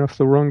headed off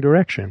the wrong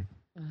direction.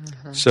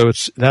 So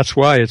that's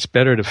why it's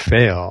better to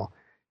fail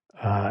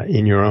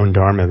in your own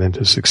dharma than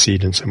to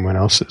succeed in someone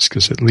else's,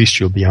 because at least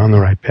you'll be on the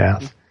right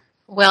path.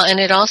 Well, and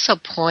it also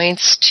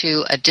points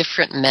to a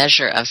different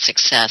measure of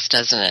success,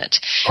 doesn't it?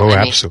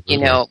 Absolutely.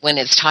 When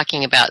it's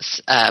talking about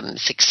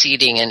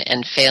succeeding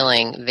and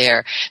failing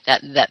there,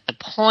 that the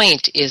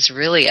point is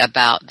really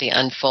about the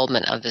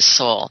unfoldment of the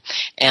soul.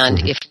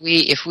 And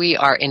if we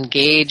are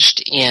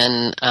engaged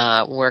in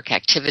work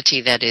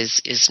activity that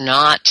is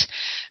not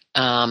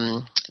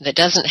that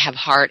doesn't have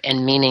heart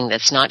and meaning,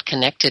 that's not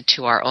connected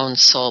to our own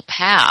soul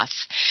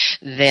path,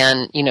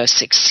 then,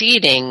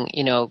 succeeding,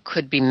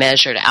 could be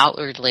measured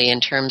outwardly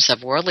in terms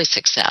of worldly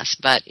success,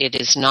 but it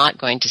is not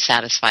going to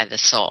satisfy the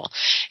soul.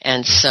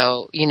 And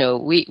so,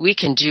 we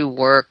can do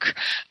work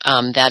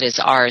that is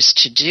ours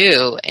to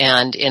do,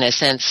 and in a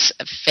sense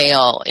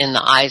fail in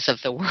the eyes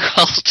of the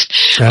world,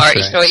 or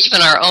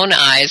even our own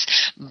eyes.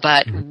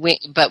 But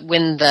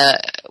when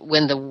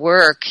the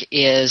work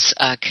is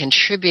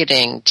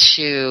contributing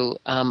to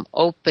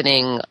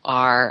opening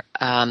our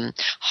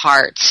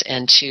hearts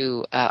and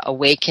to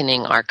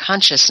awakening our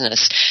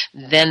consciousness,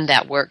 then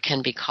that work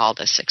can be called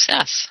a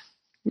success.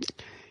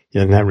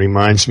 Yeah, and that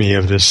reminds me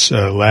of this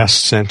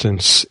last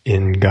sentence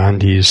in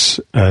Gandhi's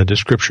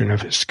description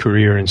of his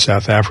career in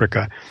South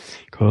Africa,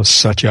 called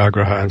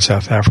Satyagraha in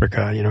South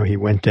Africa. He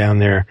went down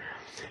there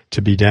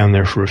to be down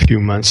there for a few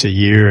months a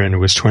year, and it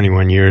was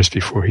 21 years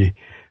before he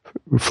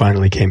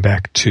finally came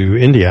back to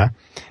India.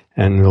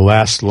 And the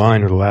last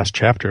line of the last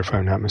chapter, if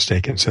I'm not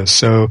mistaken, says,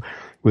 "So,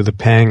 with a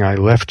pang, I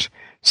left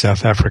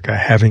South Africa,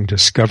 having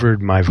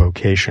discovered my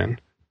vocation,"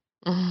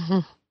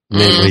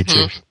 namely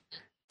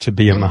to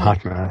be a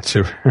Mahatma,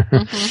 to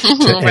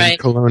end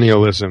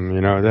colonialism.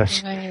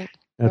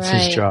 That's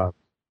his job.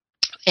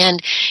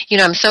 And,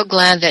 I'm so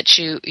glad that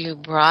you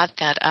brought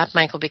that up,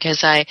 Michael,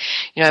 because I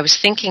was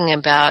thinking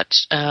about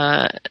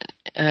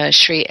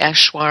Sri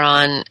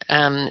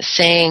Eshwaran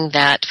saying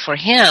that for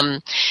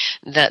him,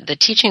 the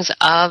teachings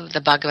of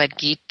the Bhagavad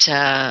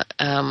Gita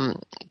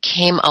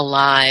came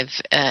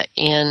alive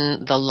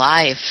in the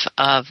life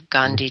of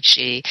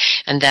Gandhiji,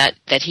 and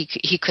that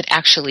he could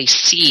actually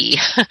see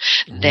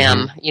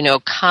them,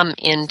 come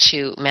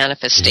into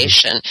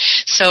manifestation.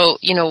 So,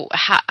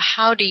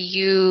 how do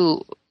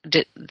you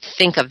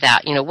think of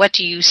that? What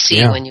do you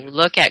see when you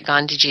look at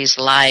Gandhiji's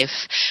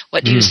life?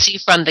 What do you see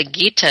from the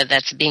Gita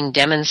that's being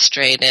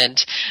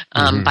demonstrated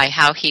by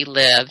how he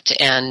lived?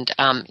 And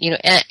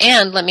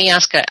and let me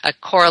ask a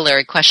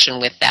corollary question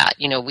with that.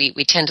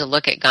 We tend to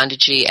look at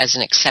Gandhiji as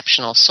an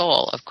exceptional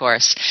soul, of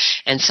course,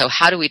 and so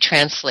how do we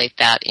translate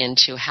that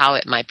into how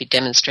it might be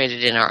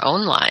demonstrated in our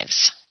own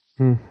lives?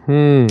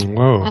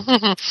 Whoa!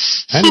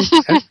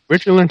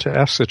 Where'd you learn to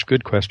ask such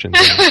good questions?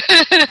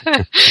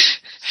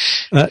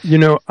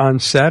 On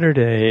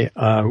Saturday,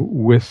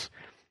 with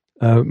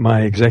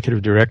my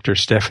executive director,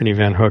 Stephanie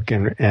Van Hook,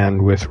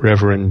 and with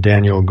Reverend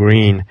Daniel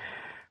Green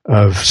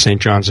of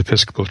St. John's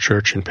Episcopal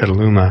Church in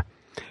Petaluma,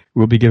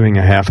 we'll be giving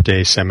a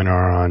half-day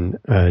seminar on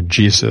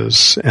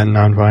Jesus and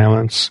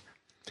nonviolence.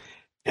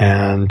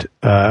 And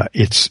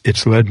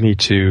it's led me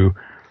to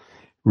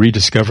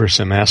rediscover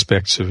some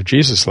aspects of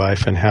Jesus'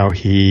 life and how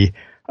he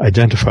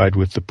identified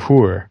with the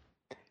poor.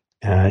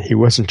 He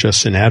wasn't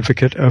just an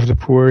advocate of the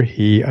poor,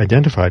 he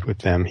identified with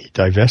them. He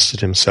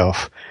divested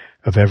himself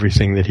of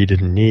everything that he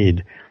didn't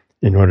need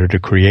in order to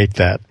create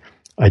that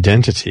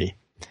identity.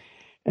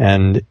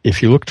 And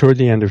if you look toward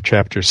the end of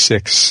chapter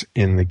 6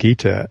 in the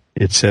Gita,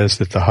 it says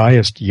that the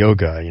highest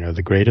yoga,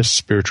 the greatest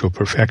spiritual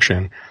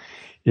perfection,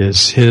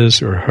 is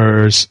his or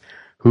hers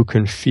who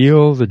can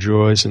feel the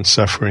joys and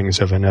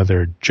sufferings of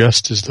another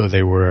just as though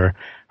they were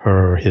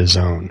her or his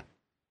own.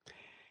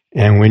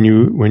 And when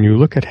you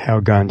look at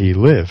how Gandhi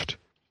lived,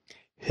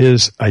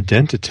 his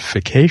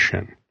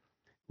identification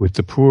with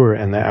the poor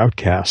and the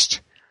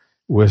outcast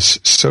was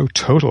so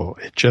total.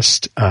 It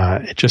just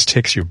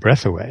takes your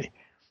breath away.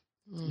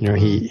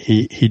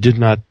 He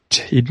didn't want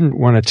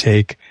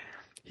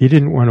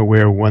to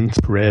wear one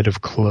thread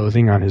of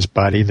clothing on his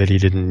body that he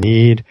didn't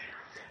need.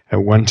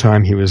 At one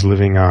time he was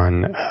living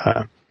on,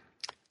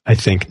 I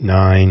think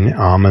 9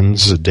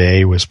 almonds a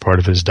day was part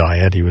of his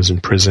diet. He was in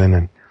prison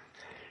and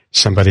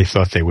somebody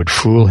thought they would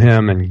fool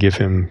him and give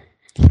him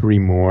 3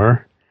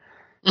 more.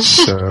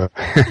 So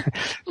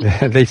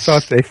they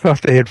thought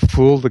they had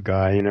fooled the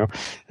guy,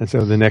 And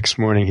so the next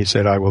morning he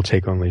said, "I will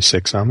take only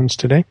 6 almonds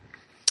today."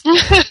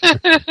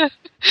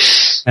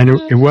 And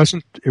it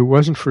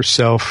wasn't for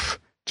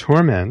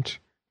self-torment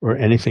or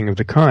anything of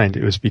the kind.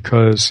 It was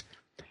because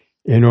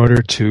in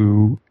order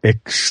to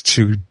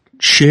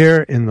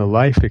share in the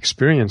life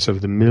experience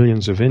of the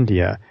millions of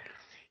India,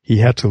 he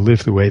had to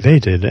live the way they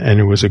did,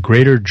 and it was a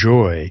greater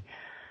joy,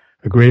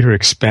 a greater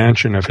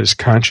expansion of his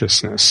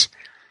consciousness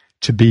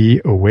to be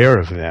aware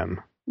of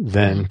them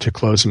than to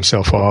close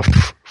himself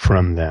off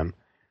from them.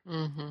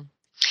 Mm-hmm.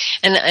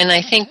 And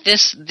I think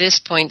this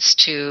points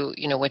to,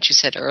 what you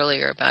said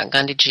earlier about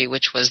Gandhiji,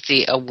 which was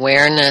the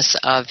awareness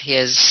of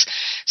his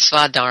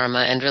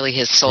swadharma and really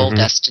his soul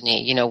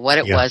destiny, what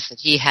it was that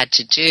he had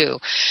to do.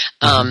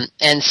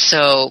 And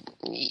so,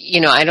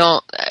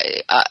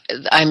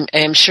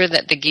 I'm sure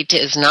that the Gita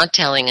is not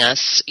telling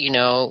us,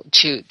 to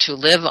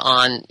live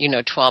on,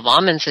 12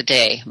 almonds a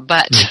day,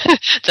 but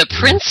the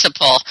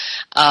principle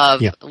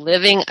of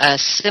living a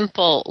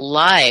simple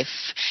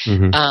life,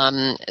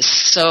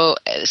 so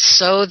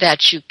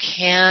that you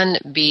can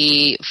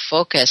be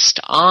focused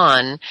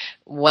on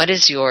what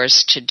is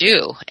yours to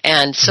do,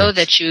 and so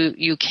that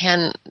you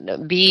can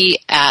be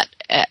at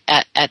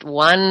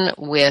one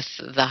with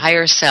the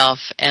higher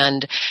self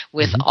and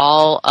with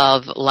all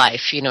of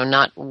life,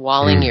 not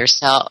walling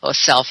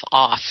yourself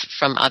off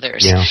from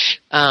others,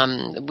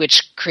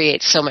 which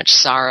creates so much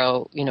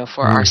sorrow,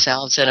 for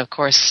ourselves and of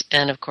course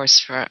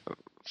for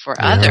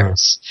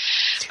others.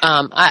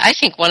 I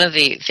think one of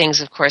the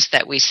things, of course,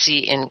 that we see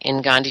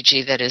in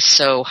Gandhiji that is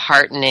so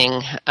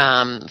heartening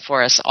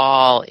for us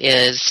all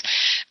is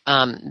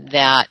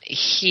that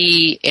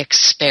he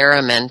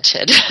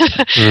experimented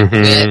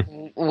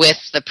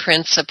with the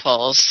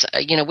principles,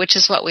 which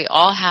is what we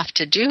all have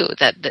to do.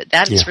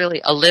 That's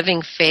really a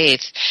living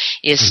faith,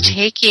 is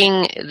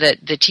taking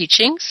the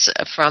teachings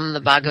from the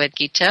Bhagavad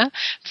Gita,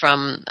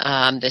 from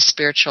the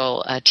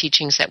spiritual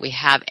teachings that we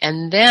have,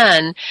 and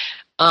then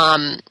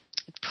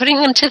putting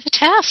them to the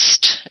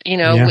test,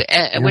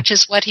 which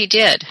is what he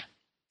did.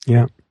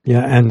 Yeah,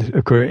 and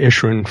of course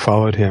Ishwan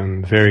followed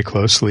him very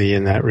closely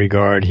in that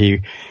regard.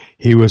 He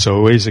was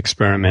always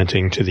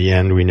experimenting to the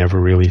end.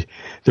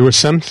 There were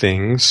some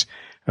things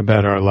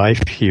about our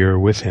life here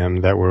with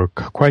him that were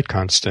quite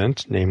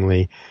constant,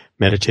 namely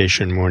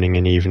meditation morning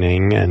and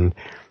evening and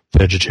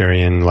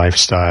vegetarian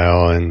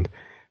lifestyle and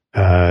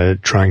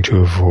trying to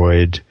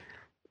avoid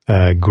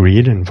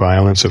greed and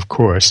violence, of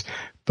course.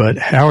 But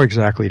how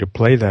exactly to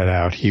play that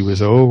out, he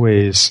was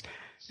always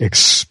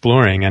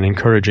exploring and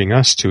encouraging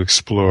us to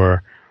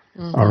explore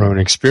our own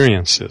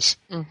experiences.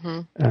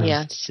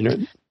 Yes.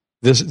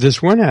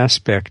 There's one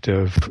aspect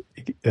of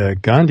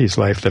Gandhi's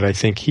life that I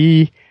think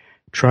he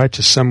tried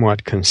to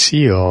somewhat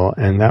conceal,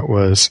 and that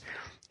was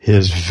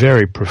his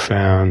very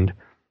profound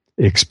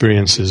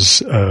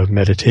experiences of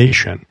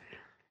meditation.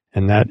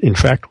 And that, in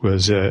fact,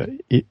 was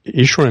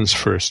Ishwan's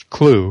first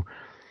clue.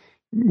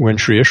 When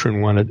Sri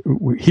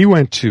Ishwan he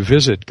went to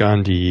visit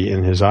Gandhi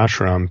in his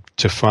ashram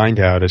to find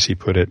out, as he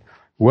put it,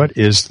 what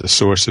is the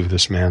source of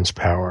this man's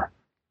power?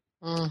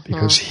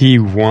 Because he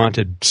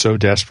wanted so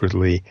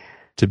desperately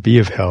to be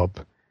of help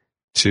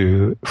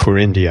for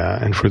India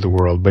and for the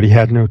world, but he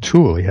had no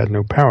tool, he had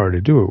no power to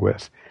do it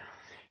with.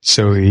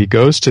 So he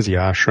goes to the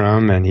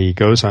ashram and he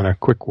goes on a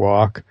quick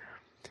walk,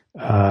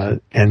 and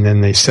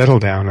then they settle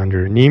down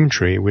under a neem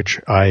tree,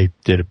 which I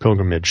did a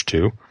pilgrimage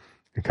to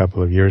a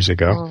couple of years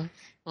ago.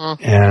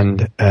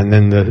 And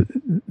then the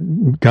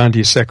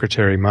Gandhi's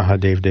secretary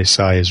Mahadev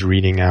Desai is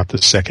reading out the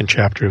 2nd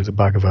chapter of the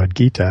Bhagavad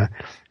Gita,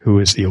 who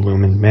is the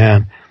illumined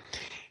man.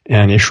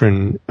 And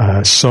Ishwan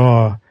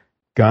saw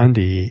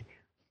Gandhi,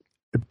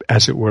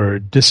 as it were,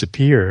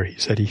 disappear. He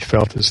said he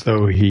felt as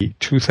though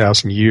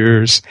 2,000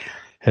 years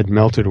had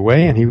melted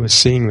away, and he was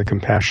seeing the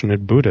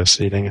compassionate Buddha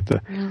sitting at the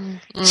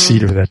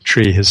seat of that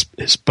tree. His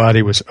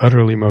body was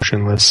utterly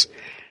motionless,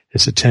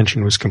 His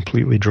attention was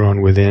completely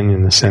drawn within,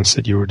 in the sense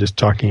that you were just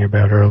talking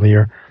about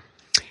earlier.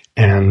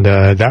 And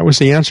that was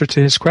the answer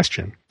to his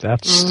question.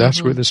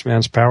 That's where this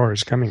man's power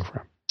is coming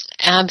from.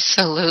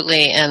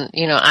 Absolutely. And,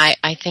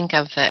 I think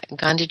of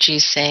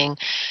Gandhiji saying,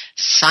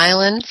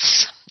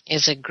 silence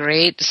is a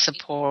great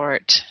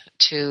support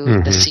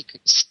to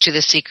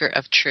the seeker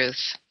of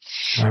truth.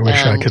 I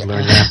wish I could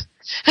learn that.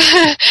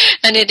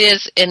 And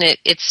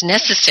it's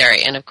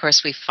necessary. And of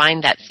course we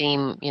find that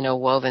theme,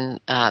 woven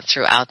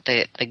throughout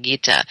the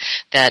Gita,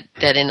 that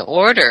in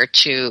order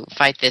to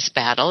fight this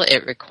battle,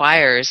 it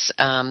requires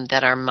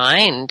that our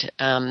mind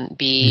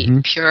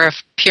be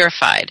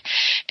purified.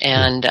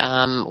 And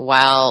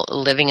while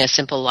living a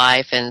simple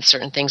life and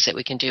certain things that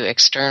we can do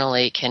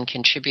externally can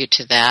contribute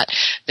to that,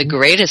 the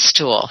greatest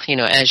tool,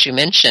 as you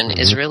mentioned,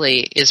 is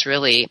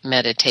really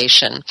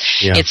meditation.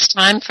 Yeah. It's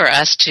time for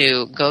us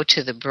to go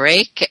to the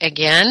break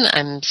again.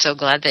 I'm so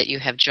glad that you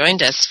have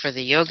joined us for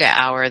the Yoga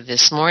Hour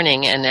this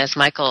morning. And as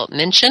Michael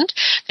mentioned,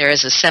 there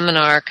is a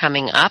seminar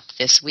coming up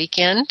this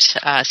weekend,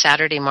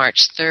 Saturday,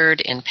 March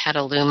 3rd in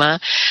Petaluma,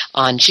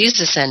 on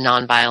Jesus and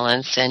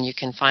Nonviolence. And you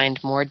can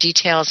find more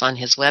details on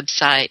his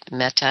website,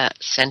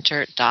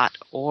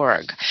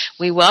 mettacenter.org.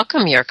 We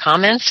welcome your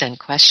comments and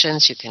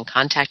questions. You can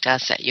contact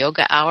us at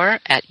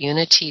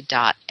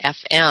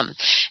yogahour@unity.fm.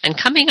 And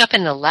coming up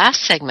in the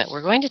last segment,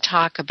 we're going to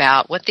talk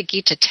about what the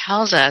Gita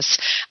tells us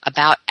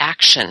about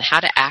action, how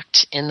to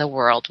act in the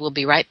world. We'll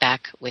be right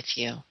back with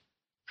you.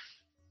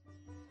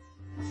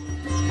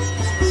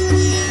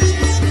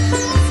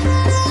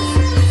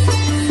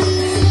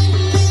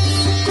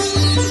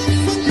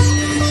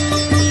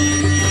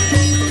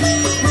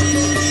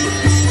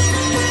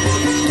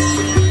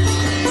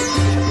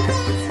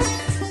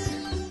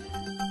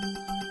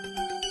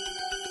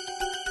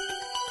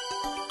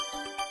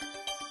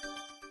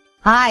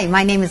 Hi,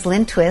 my name is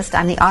Lynn Twist.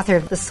 I'm the author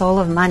of The Soul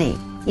of Money.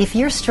 If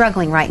you're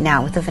struggling right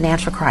now with a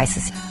financial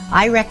crisis,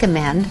 I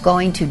recommend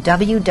going to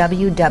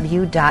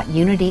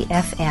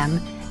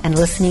www.unity.fm and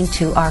listening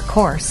to our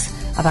course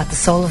about the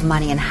soul of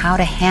money and how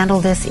to handle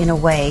this in a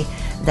way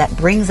that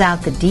brings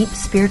out the deep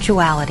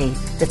spirituality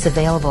that's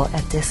available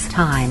at this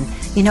time.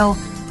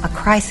 A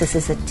crisis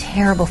is a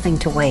terrible thing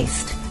to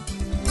waste.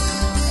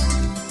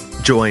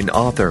 Join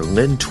author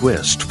Lynn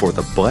Twist for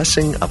the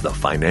blessing of the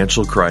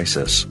financial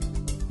crisis.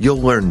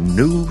 You'll learn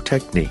new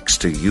techniques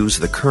to use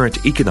the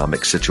current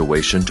economic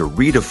situation to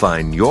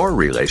redefine your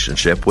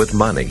relationship with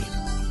money.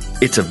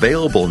 It's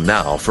available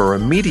now for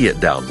immediate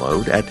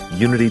download at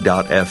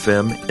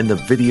unity.fm in the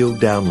video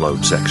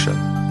download section.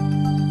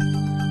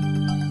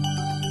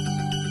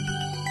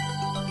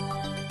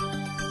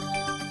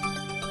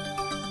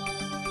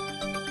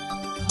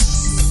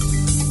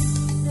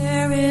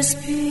 There is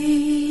peace.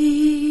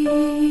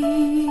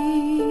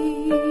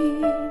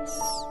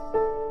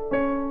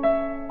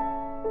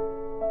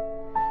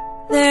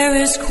 There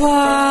is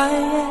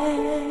quiet.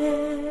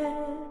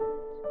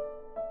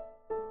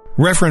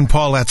 Reverend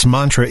Paulette's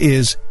mantra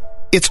is,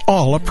 "It's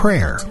all a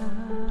prayer."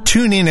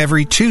 Tune in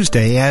every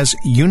Tuesday as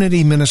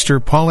Unity Minister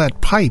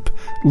Paulette Pipe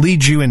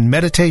leads you in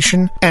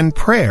meditation and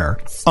prayer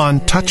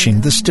on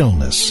Touching the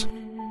Stillness.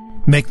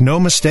 Make no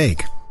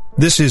mistake,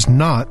 this is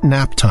not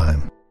nap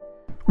time.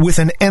 With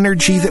an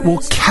energy that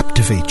will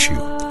captivate you,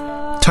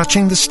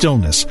 Touching the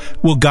Stillness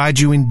will guide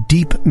you in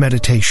deep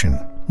meditation,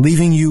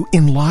 leaving you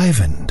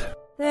enlivened.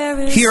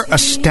 Hear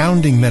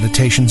astounding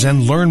meditations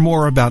and learn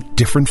more about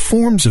different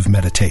forms of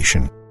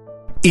meditation.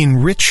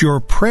 Enrich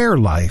your prayer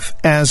life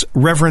as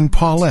Reverend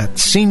Paulette,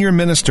 Senior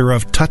Minister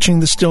of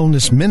Touching the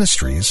Stillness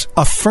Ministries,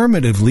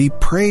 affirmatively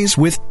prays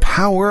with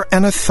power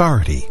and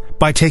authority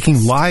by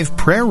taking live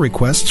prayer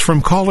requests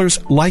from callers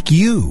like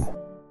you.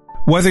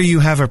 Whether you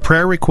have a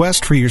prayer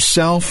request for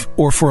yourself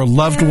or for a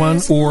loved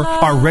one or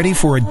are ready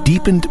for a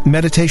deepened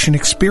meditation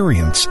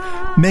experience,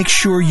 make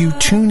sure you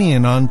tune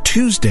in on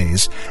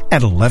Tuesdays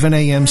at 11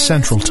 a.m.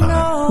 Central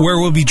Time, where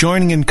we'll be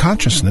joining in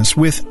consciousness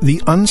with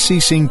the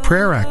unceasing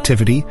prayer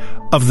activity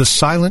of the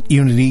Silent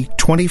Unity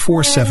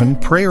 24/7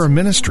 prayer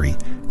ministry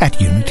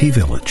at Unity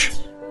Village.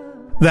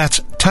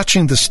 That's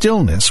Touching the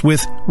Stillness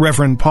with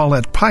Reverend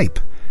Paulette Pipe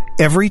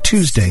every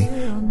Tuesday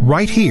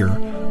right here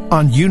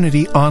on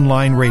Unity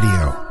Online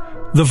Radio,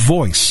 the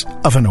voice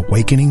of an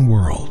awakening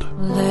world.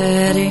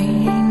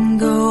 Letting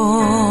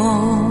go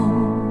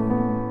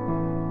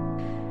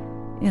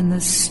in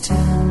the stillness.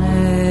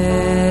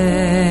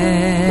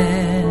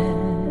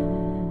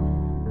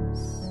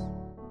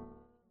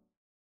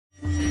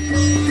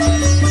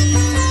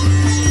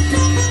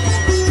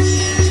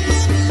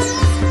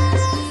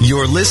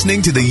 You're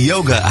listening to the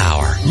Yoga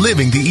Hour,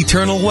 Living the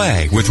Eternal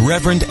Way with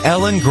Reverend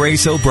Ellen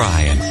Grace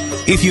O'Brien.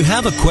 If you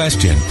have a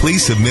question,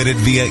 please submit it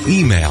via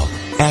email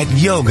at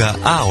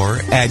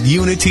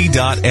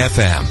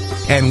yogahour@unity.fm,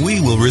 and we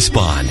will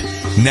respond.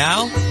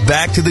 Now,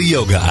 back to the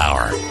Yoga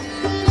Hour.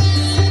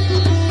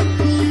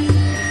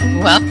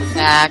 Welcome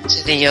back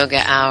to the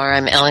Yoga Hour.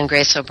 I'm Ellen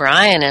Grace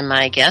O'Brien, and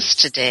my guest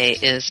today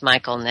is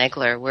Michael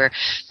Nagler. We're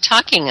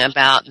talking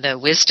about the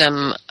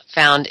wisdom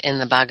found in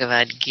the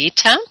Bhagavad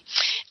Gita.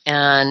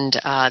 And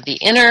the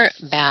inner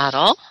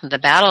battle, the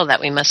battle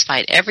that we must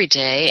fight every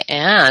day,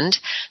 and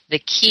the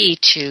key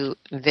to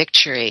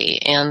victory.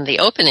 In the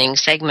opening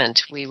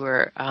segment,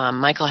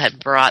 Michael had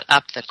brought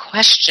up the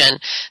question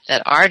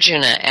that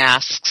Arjuna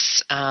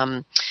asks,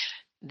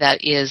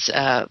 that is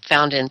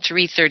found in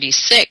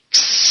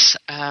 336,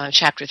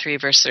 chapter 3,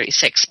 verse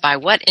 36. By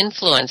what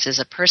influence is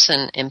a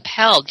person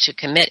impelled to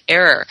commit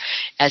error,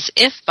 as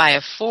if by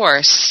a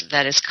force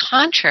that is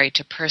contrary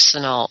to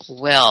personal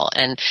will?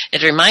 And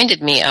it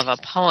reminded me of a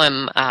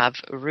poem of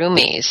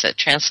Rumi's,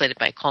 translated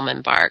by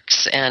Coleman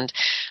Barks, and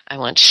I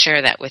want to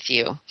share that with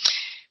you.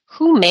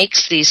 Who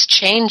makes these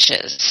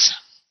changes?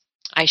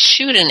 I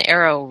shoot an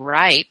arrow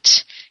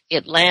right,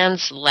 it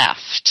lands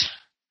left.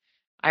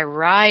 I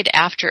ride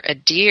after a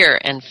deer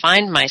and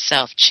find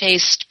myself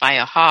chased by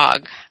a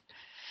hog.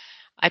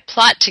 I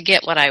plot to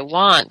get what I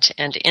want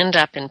and end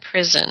up in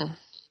prison.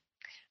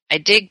 I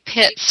dig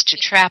pits to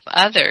trap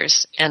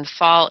others and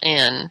fall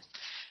in.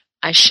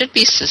 I should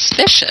be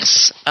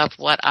suspicious of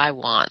what I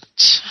want.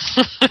 So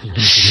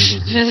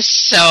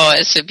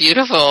it's a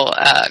beautiful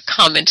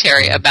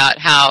commentary about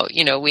how,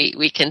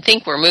 we can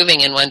think we're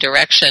moving in one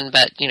direction,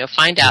 but,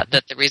 find out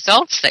that the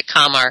results that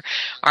come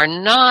are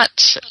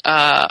not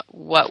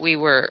what we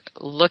were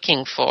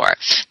looking for.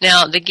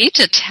 Now, the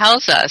Gita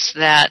tells us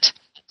that,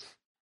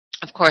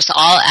 of course,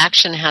 all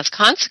action has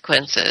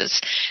consequences,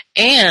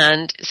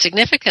 and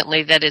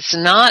significantly that it's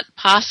not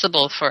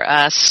possible for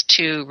us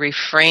to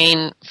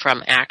refrain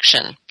from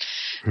action.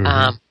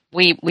 Mm-hmm.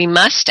 We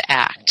must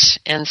act.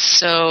 And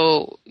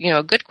so,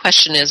 a good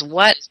question is,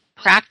 what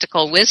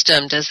practical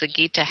wisdom does the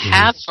Gita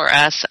have for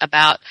us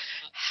about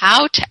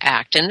how to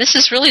act? And this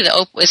is really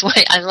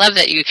I love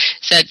that you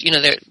said,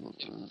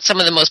 some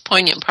of the most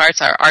poignant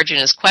parts are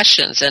Arjuna's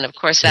questions, and of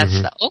course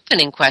that's the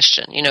opening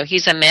question.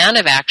 He's a man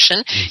of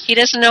action. He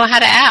doesn't know how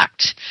to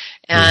act.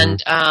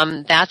 And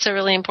that's a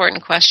really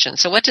important question.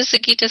 So what does the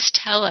Gita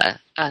tell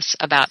us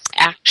about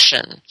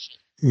action?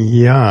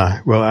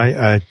 Yeah, well,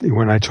 I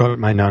when I taught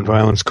my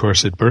nonviolence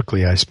course at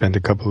Berkeley, I spent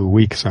a couple of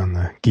weeks on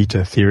the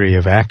Gita theory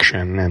of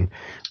action,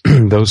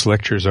 and those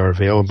lectures are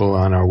available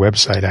on our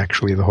website.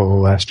 Actually, the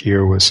whole last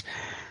year was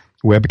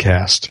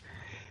webcast.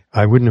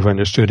 I wouldn't have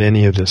understood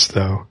any of this,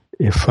 though,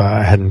 if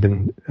I hadn't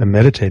been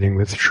meditating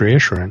with Sri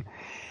Eswaran.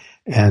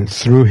 And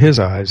through his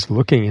eyes,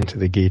 looking into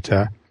the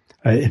Gita,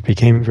 it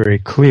became very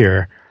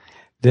clear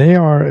they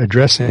are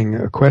addressing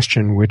a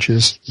question which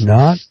is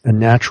not a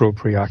natural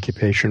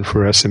preoccupation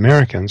for us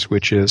Americans,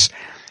 which is,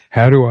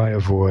 how do I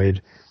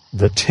avoid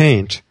the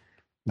taint,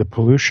 the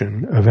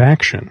pollution of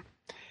action?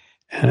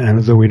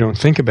 And though we don't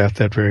think about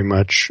that very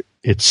much,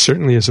 it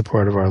certainly is a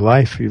part of our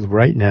life.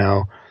 Right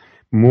now,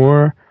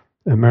 more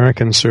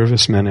American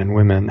servicemen and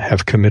women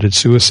have committed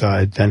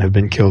suicide than have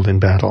been killed in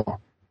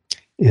battle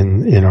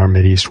in our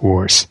Mideast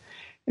wars.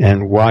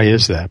 And why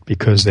is that?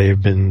 Because they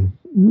have been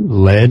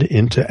led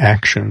into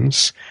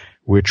actions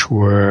which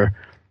were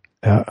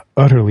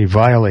utterly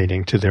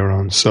violating to their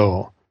own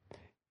soul.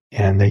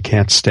 And they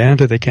can't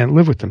stand it, they can't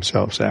live with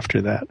themselves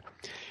after that.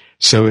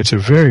 So it's a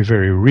very,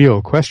 very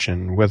real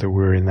question, whether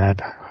we're in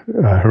that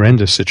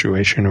horrendous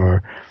situation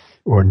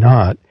or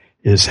not,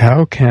 is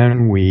how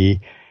can we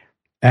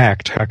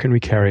act, how can we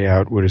carry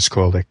out what is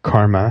called a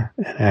karma,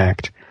 an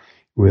act,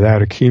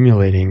 without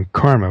accumulating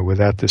karma,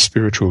 without the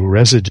spiritual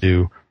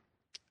residue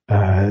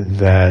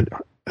that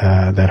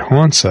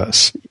haunts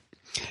us.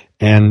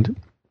 And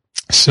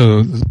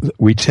so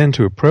we tend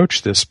to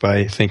approach this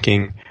by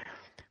thinking,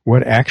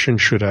 what action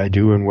should I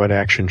do and what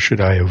action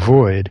should I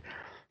avoid?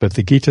 But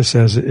the Gita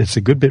says it's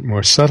a good bit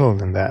more subtle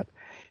than that.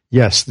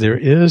 Yes, there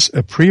is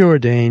a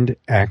preordained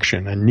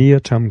action, a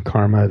niyatam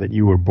karma that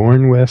you were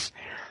born with.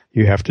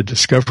 You have to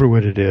discover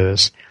what it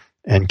is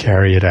and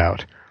carry it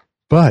out.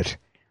 But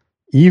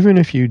even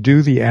if you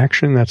do the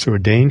action that's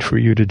ordained for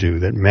you to do,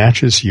 that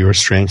matches your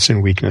strengths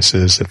and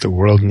weaknesses that the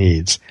world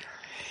needs,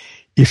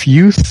 if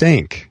you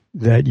think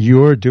that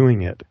you're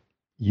doing it,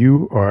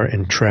 you are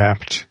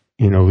entrapped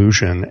in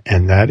illusion,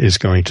 and that is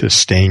going to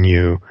stain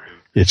you.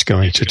 It's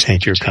going to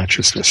taint your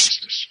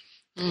consciousness.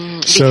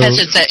 Because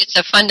it's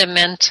a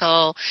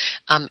fundamental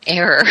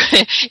error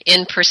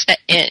in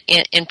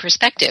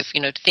perspective.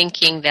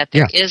 Thinking that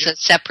there is a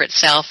separate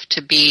self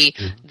to be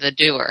the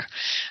doer.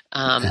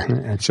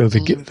 And so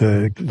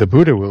the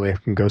Buddha will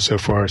even go so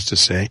far as to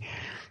say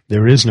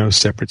there is no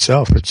separate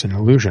self; it's an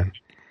illusion.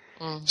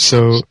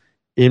 So,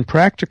 in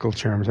practical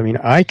terms,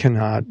 I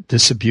cannot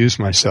disabuse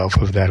myself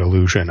of that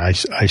illusion. I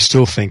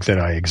still think that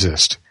I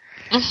exist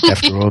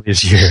after all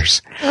these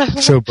years.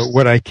 But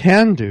what I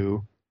can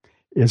do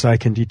is I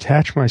can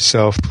detach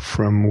myself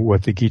from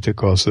what the Gita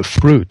calls the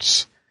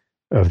fruits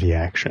of the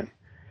action.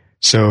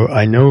 So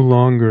I no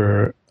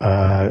longer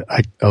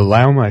I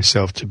allow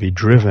myself to be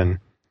driven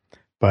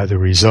by the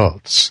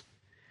results.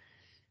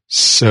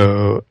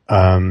 So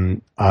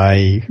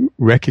I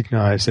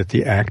recognize that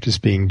the act is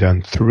being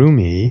done through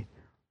me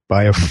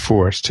by a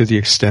force, to the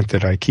extent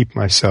that I keep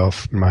my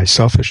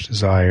selfish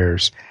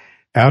desires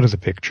out of the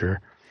picture,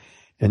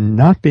 And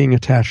not being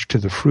attached to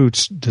the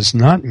fruits does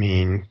not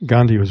mean,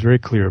 Gandhi was very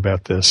clear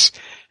about this,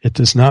 it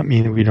does not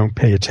mean that we don't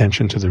pay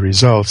attention to the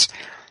results.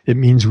 It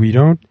means we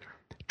don't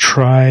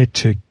try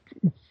to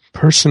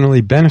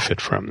personally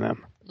benefit from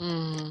them.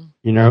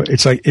 You know,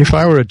 it's like if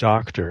I were a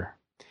doctor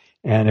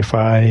and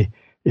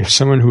if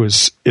someone who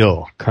is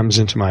ill comes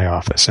into my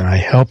office and I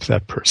help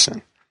that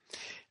person,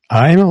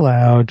 I'm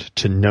allowed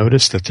to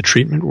notice that the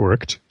treatment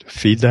worked, to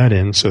feed that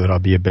in so that I'll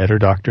be a better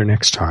doctor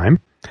next time.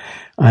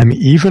 I'm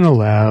even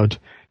allowed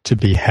to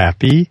be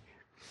happy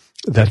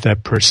that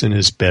that person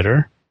is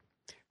better.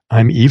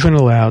 I'm even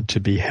allowed to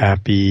be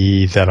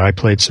happy that I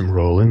played some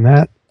role in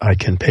that. I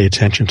can pay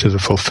attention to the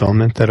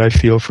fulfillment that I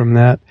feel from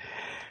that.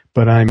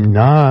 But I'm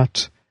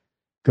not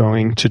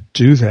going to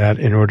do that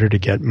in order to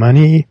get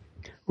money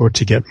or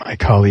to get my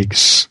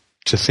colleagues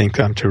to think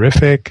I'm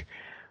terrific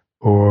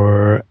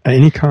or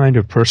any kind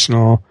of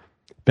personal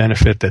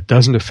benefit that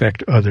doesn't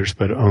affect others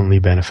but only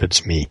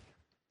benefits me.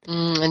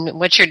 And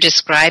what you're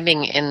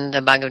describing in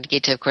the Bhagavad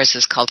Gita, of course,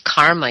 is called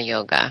karma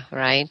yoga,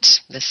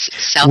 right? This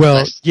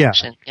selfless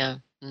action. Yeah.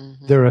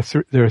 Mm-hmm.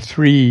 There are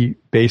three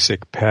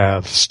basic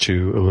paths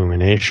to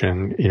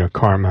illumination, you know,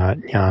 karma,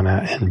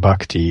 jnana, and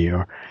bhakti,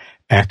 or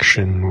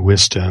action,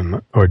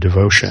 wisdom, or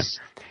devotion.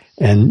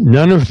 And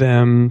none of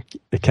them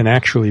can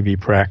actually be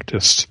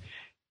practiced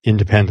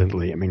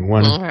independently. I mean,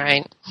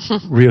 one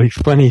really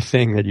funny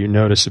thing that you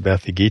notice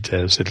about the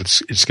Gita is that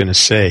it's going to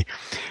say,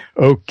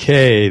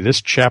 okay,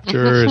 this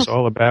chapter is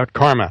all about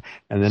karma.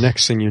 And the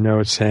next thing you know,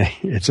 it's saying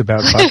it's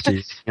about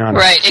bhakti.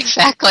 Right,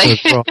 exactly.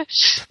 So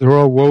they're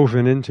all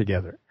woven in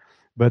together.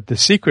 But the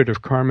secret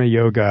of karma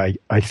yoga,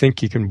 I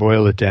think you can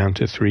boil it down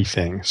to three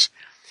things.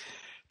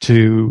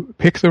 To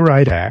pick the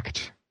right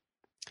act,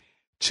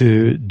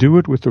 to do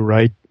it with the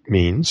right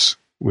means,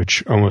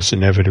 which almost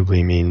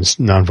inevitably means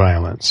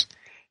nonviolence,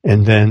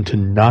 and then to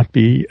not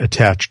be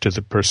attached to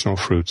the personal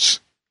fruits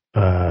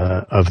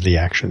of the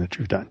action that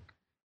you've done.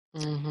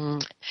 Mm-hmm.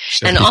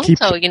 So and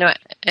also, you know,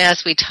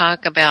 as we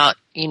talk about,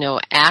 you know,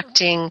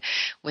 acting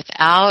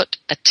without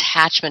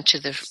attachment to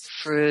the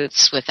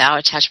fruits, without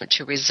attachment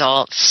to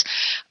results,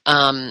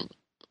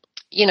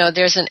 you know,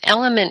 there's an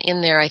element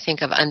in there, I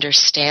think, of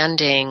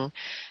understanding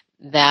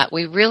that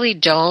we really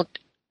don't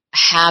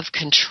have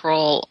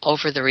control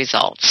over the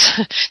results.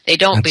 They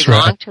don't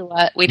belong to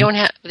us. They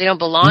don't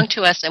belong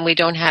to us, and we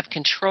don't have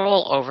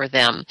control over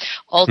them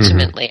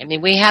ultimately. I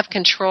mean, we have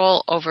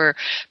control over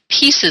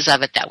pieces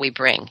of it that we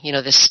bring, you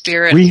know, the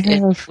spirit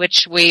in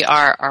which we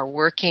are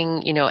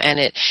working, you know, and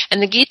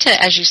the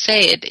Gita, as you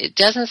say, it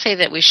doesn't say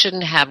that we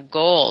shouldn't have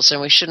goals and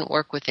we shouldn't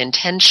work with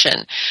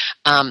intention,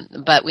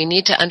 but we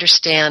need to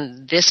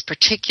understand this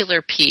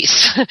particular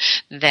piece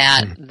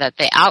that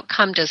the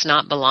outcome does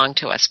not belong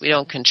to us. We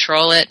don't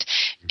control it,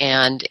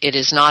 and it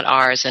is not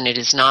ours, and it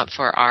is not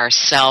for our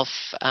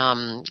self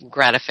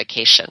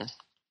gratification.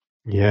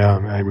 Yeah,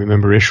 I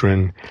remember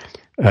Ishwan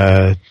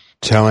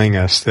telling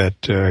us that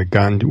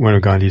one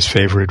of Gandhi's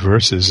favorite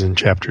verses in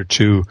chapter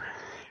 2,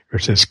 where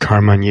it says,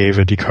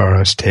 Karmanyeva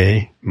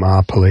dikaraste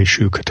ma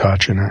paleshu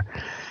katachana,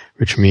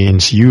 which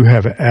means you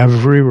have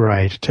every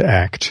right to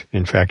act.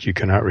 In fact, you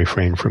cannot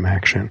refrain from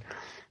action,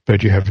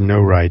 but you have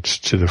no right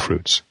to the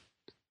fruits.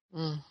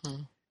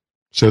 Mm-hmm.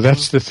 So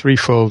that's the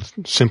threefold,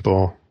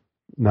 simple,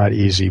 not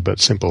easy, but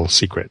simple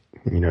secret.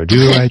 You know, do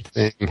the right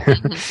thing,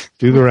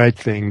 do the right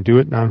thing, do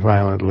it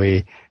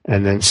nonviolently,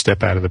 and then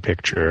step out of the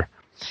picture.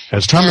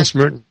 As Thomas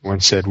Merton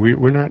once said,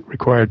 we're not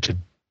required to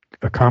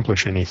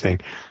accomplish anything.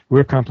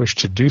 We're accomplished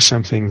to do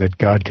something that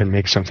God can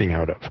make something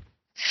out of.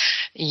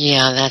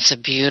 Yeah, that's a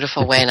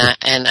beautiful way,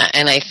 and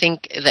I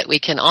think that we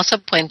can also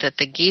point that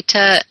the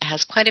Gita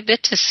has quite a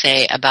bit to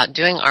say about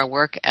doing our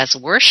work as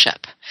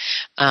worship.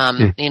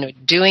 You know,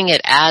 doing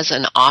it as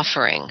an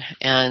offering,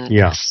 and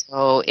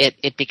so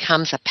it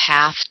becomes a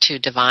path to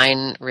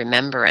divine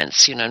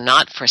remembrance, you know,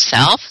 not for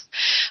self,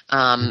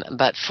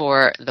 but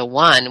for the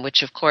one,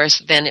 which of course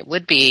then it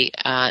would be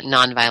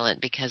nonviolent,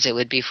 because it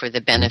would be for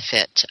the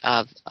benefit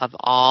of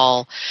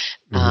all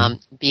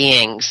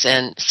beings.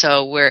 And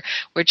so we're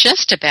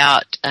just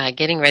about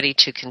getting ready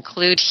to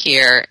conclude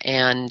here,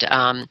 and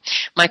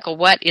Michael,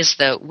 what is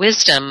the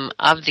wisdom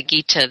of the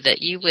Gita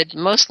that you would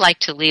most like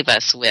to leave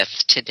us with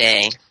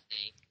today?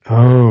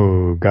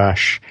 Oh,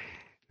 gosh.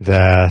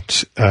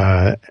 That,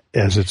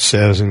 as it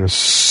says in the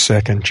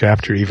second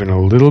chapter, even a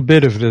little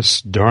bit of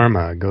this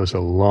Dharma goes a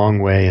long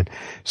way and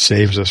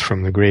saves us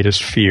from the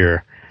greatest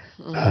fear.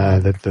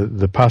 That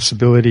the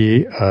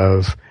possibility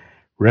of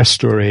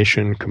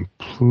restoration,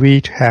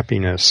 complete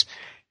happiness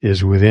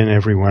is within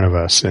every one of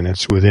us, and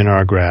it's within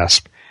our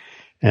grasp.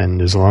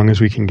 And as long as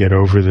we can get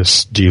over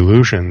this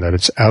delusion that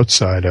it's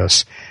outside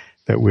us,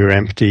 that we're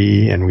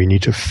empty and we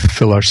need to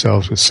fill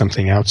ourselves with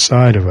something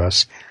outside of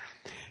us,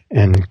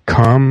 and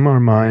calm our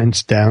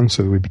minds down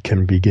so that we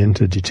can begin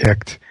to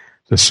detect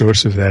the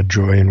source of that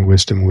joy and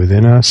wisdom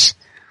within us,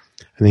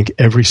 I think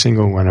every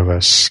single one of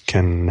us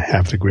can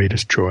have the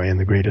greatest joy and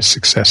the greatest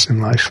success in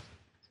life.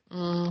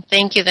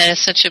 Thank you. That is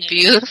such a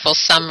beautiful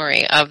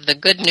summary of the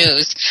good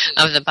news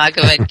of the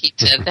Bhagavad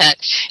Gita, that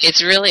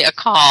it's really a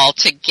call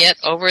to get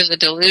over the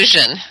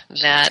delusion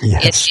that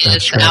it is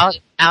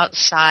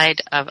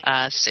outside of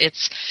us.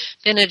 It's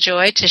been a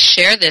joy to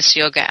share this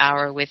yoga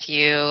hour with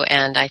you,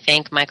 and I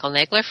thank Michael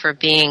Nagler for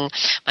being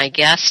my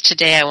guest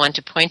today. I want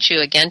to point you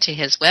again to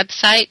his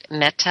website,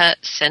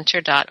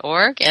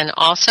 mettacenter.org, and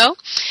also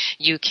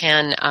you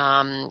can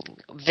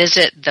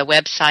visit the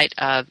website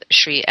of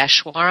Sri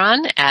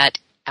Eshwaran at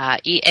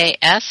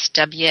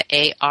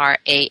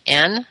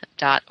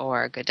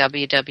EASWARAN.org,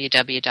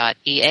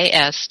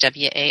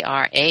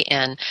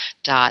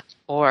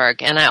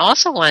 www.EASWARAN.org. And I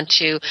also want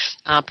to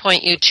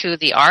point you to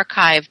the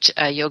archived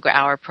Yoga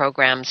Hour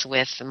programs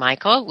with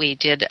Michael. We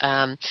did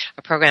a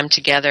program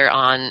together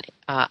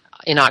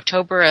in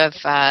October of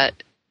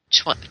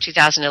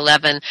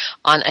 2011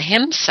 on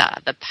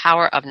Ahimsa, the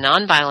power of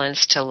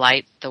nonviolence to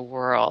light the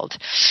world.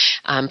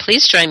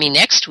 Please join me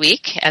next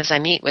week as I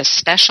meet with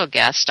special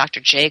guest Dr.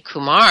 Jay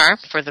Kumar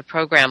for the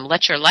program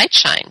Let Your Light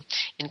Shine,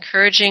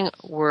 Encouraging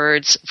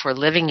Words for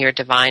Living Your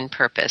Divine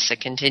Purpose, a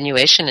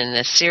continuation in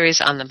this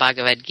series on the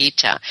Bhagavad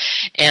Gita.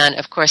 And,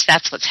 of course,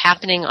 that's what's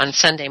happening on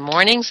Sunday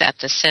mornings at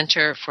the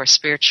Center for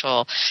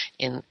Spiritual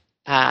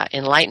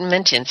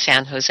Enlightenment in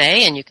San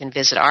Jose, and you can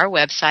visit our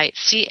website,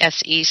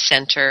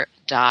 csecenter.org.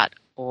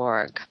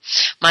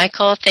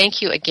 Michael, thank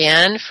you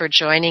again for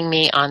joining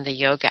me on the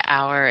Yoga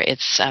Hour.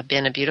 It's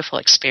been a beautiful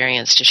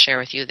experience to share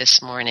with you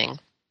this morning.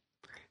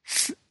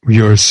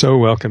 You're so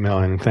welcome,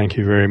 Ellen. Thank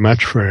you very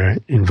much for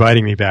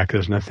inviting me back.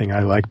 There's nothing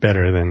I like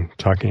better than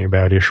talking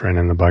about Ishran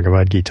and the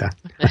Bhagavad Gita.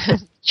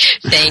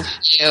 Thank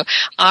you.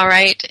 All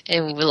right,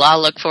 and we'll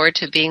all look forward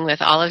to being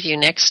with all of you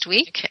next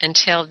week.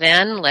 Until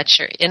then, let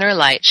your inner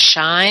light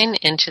shine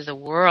into the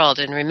world,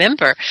 and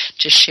remember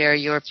to share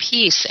your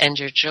peace and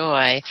your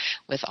joy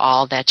with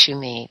all that you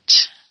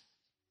meet.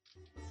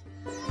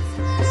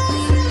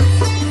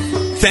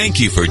 Thank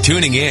you for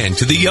tuning in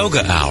to the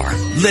Yoga Hour,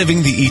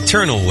 Living the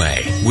Eternal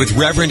Way with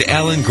Reverend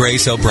Ellen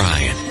Grace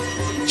O'Brien.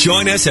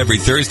 Join us every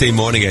Thursday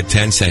morning at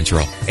 10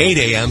 Central, 8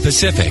 a.m.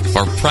 Pacific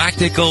for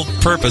practical,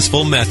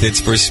 purposeful methods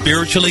for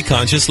spiritually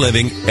conscious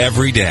living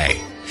every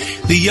day.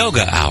 The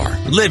Yoga Hour,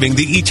 Living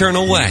the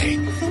Eternal Way,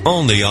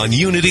 only on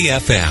Unity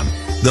FM,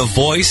 the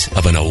voice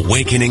of an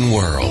awakening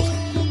world.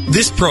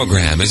 This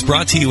program is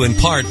brought to you in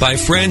part by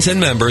friends and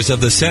members of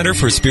the Center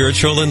for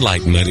Spiritual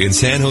Enlightenment in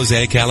San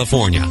Jose,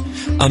 California,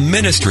 a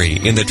ministry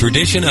in the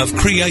tradition of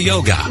Kriya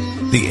Yoga,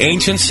 the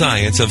ancient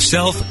science of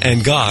self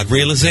and God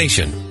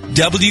realization.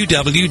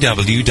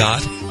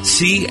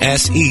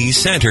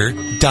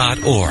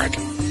 www.csecenter.org.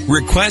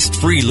 Request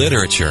free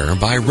literature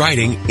by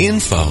writing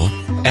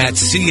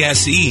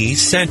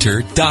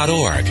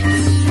info@csecenter.org.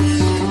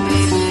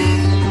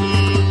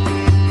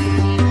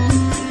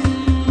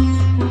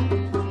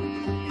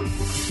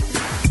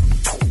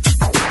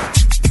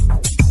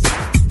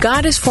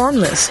 God is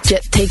formless,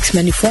 yet takes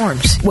many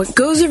forms. What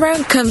goes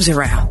around comes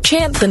around.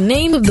 Chant the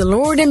name of the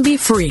Lord and be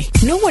free.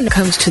 No one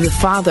comes to the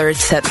Father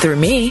except through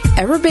me.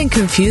 Ever been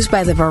confused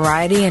by the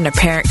variety and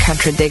apparent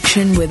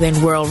contradiction within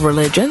world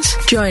religions?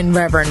 Join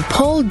Reverend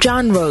Paul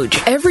John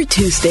Roach every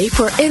Tuesday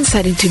for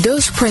insight into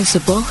those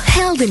principles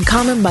held in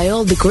common by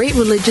all the great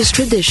religious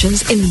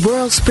traditions in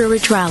world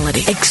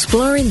spirituality,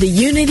 exploring the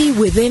unity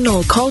within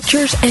all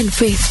cultures and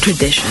faith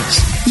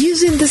traditions.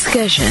 Using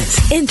discussions,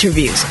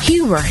 interviews,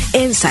 humor,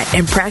 insight,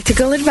 and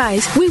practical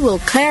advice, we will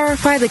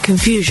clarify the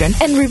confusion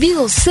and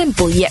reveal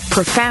simple yet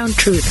profound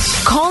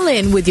truths. Call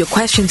in with your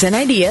questions and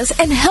ideas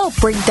and help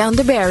break down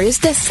the barriers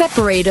that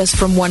separate us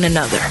from one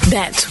another.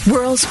 That's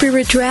World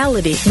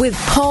Spirituality with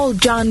Paul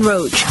John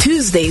Roach,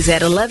 Tuesdays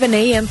at 11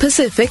 a.m.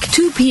 Pacific,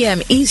 2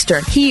 p.m.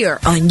 Eastern, here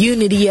on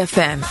Unity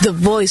FM, the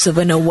voice of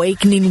an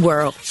awakening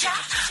world.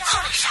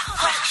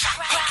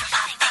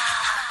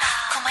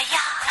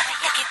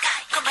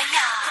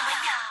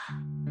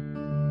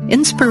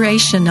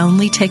 Inspiration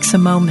only takes a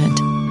moment.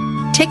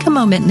 Take a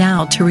moment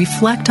now to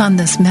reflect on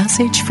this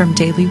message from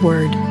Daily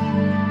Word.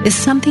 Is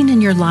something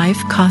in your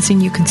life causing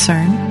you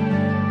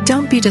concern?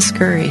 Don't be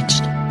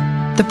discouraged.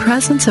 The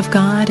presence of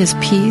God is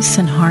peace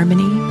and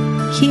harmony,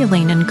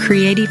 healing and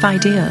creative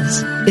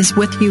ideas, is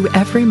with you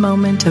every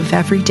moment of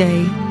every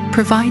day,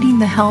 providing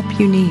the help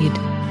you need.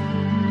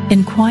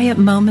 In quiet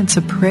moments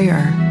of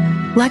prayer,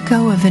 let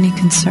go of any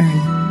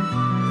concern.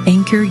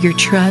 Anchor your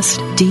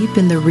trust deep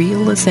in the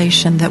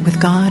realization that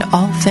with God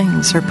all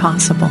things are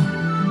possible.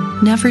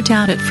 Never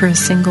doubt it for a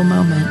single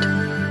moment.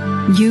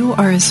 You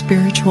are a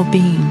spiritual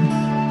being,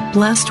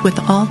 blessed with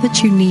all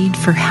that you need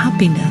for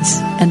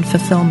happiness and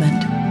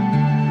fulfillment.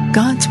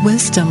 God's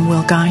wisdom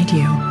will guide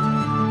you.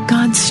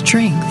 God's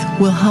strength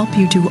will help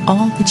you do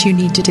all that you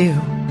need to do.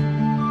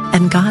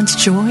 And God's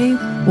joy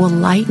will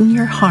lighten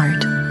your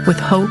heart with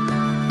hope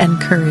and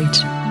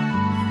courage.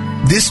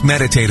 This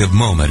meditative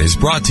moment is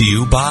brought to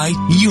you by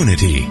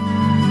Unity.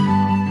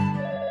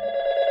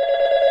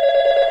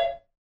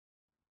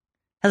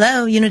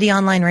 Hello, Unity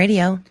Online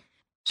Radio.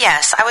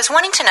 Yes, I was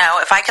wanting to know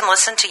if I can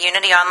listen to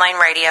Unity Online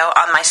Radio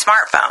on my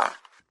smartphone.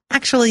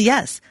 Actually,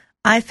 yes.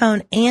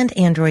 iPhone and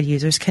Android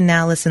users can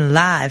now listen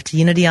live to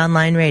Unity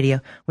Online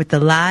Radio with the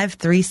Live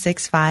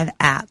 365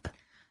 app.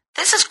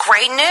 This is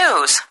great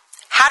news.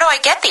 How do I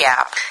get the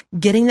app?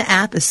 Getting the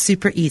app is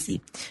super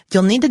easy.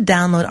 You'll need to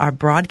download our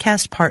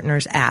Broadcast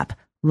Partners app,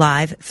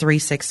 Live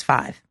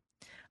 365.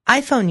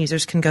 iPhone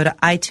users can go to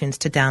iTunes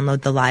to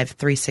download the Live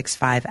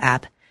 365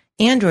 app.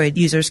 Android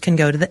users can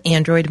go to the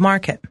Android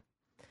Market.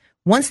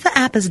 Once the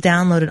app is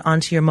downloaded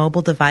onto your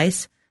mobile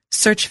device,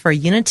 search for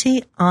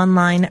Unity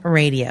Online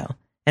Radio.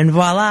 And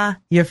voila,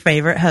 your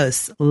favorite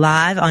hosts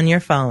live on your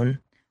phone.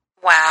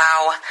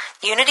 Wow.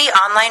 Unity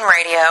Online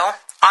Radio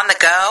on the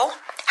go?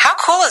 How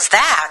cool is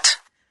that?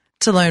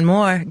 To learn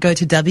more, go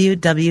to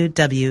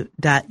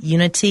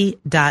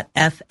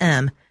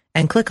www.unity.fm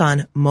and click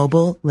on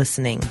Mobile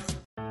Listening.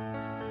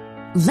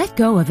 Let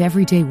go of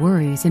everyday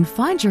worries and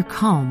find your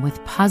calm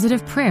with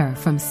positive prayer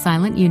from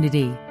Silent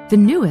Unity, the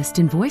newest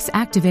in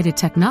voice-activated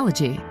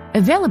technology,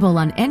 available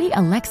on any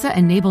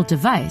Alexa-enabled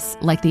device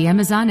like the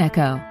Amazon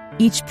Echo.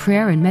 Each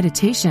prayer and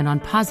meditation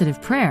on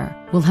positive prayer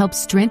will help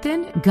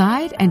strengthen,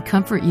 guide, and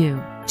comfort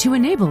you. To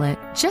enable it,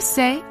 just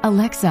say,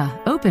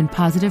 Alexa, open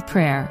positive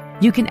prayer.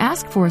 You can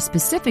ask for a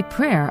specific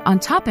prayer on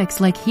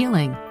topics like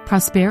healing,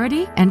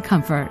 prosperity, and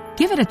comfort.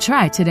 Give it a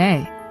try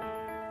today.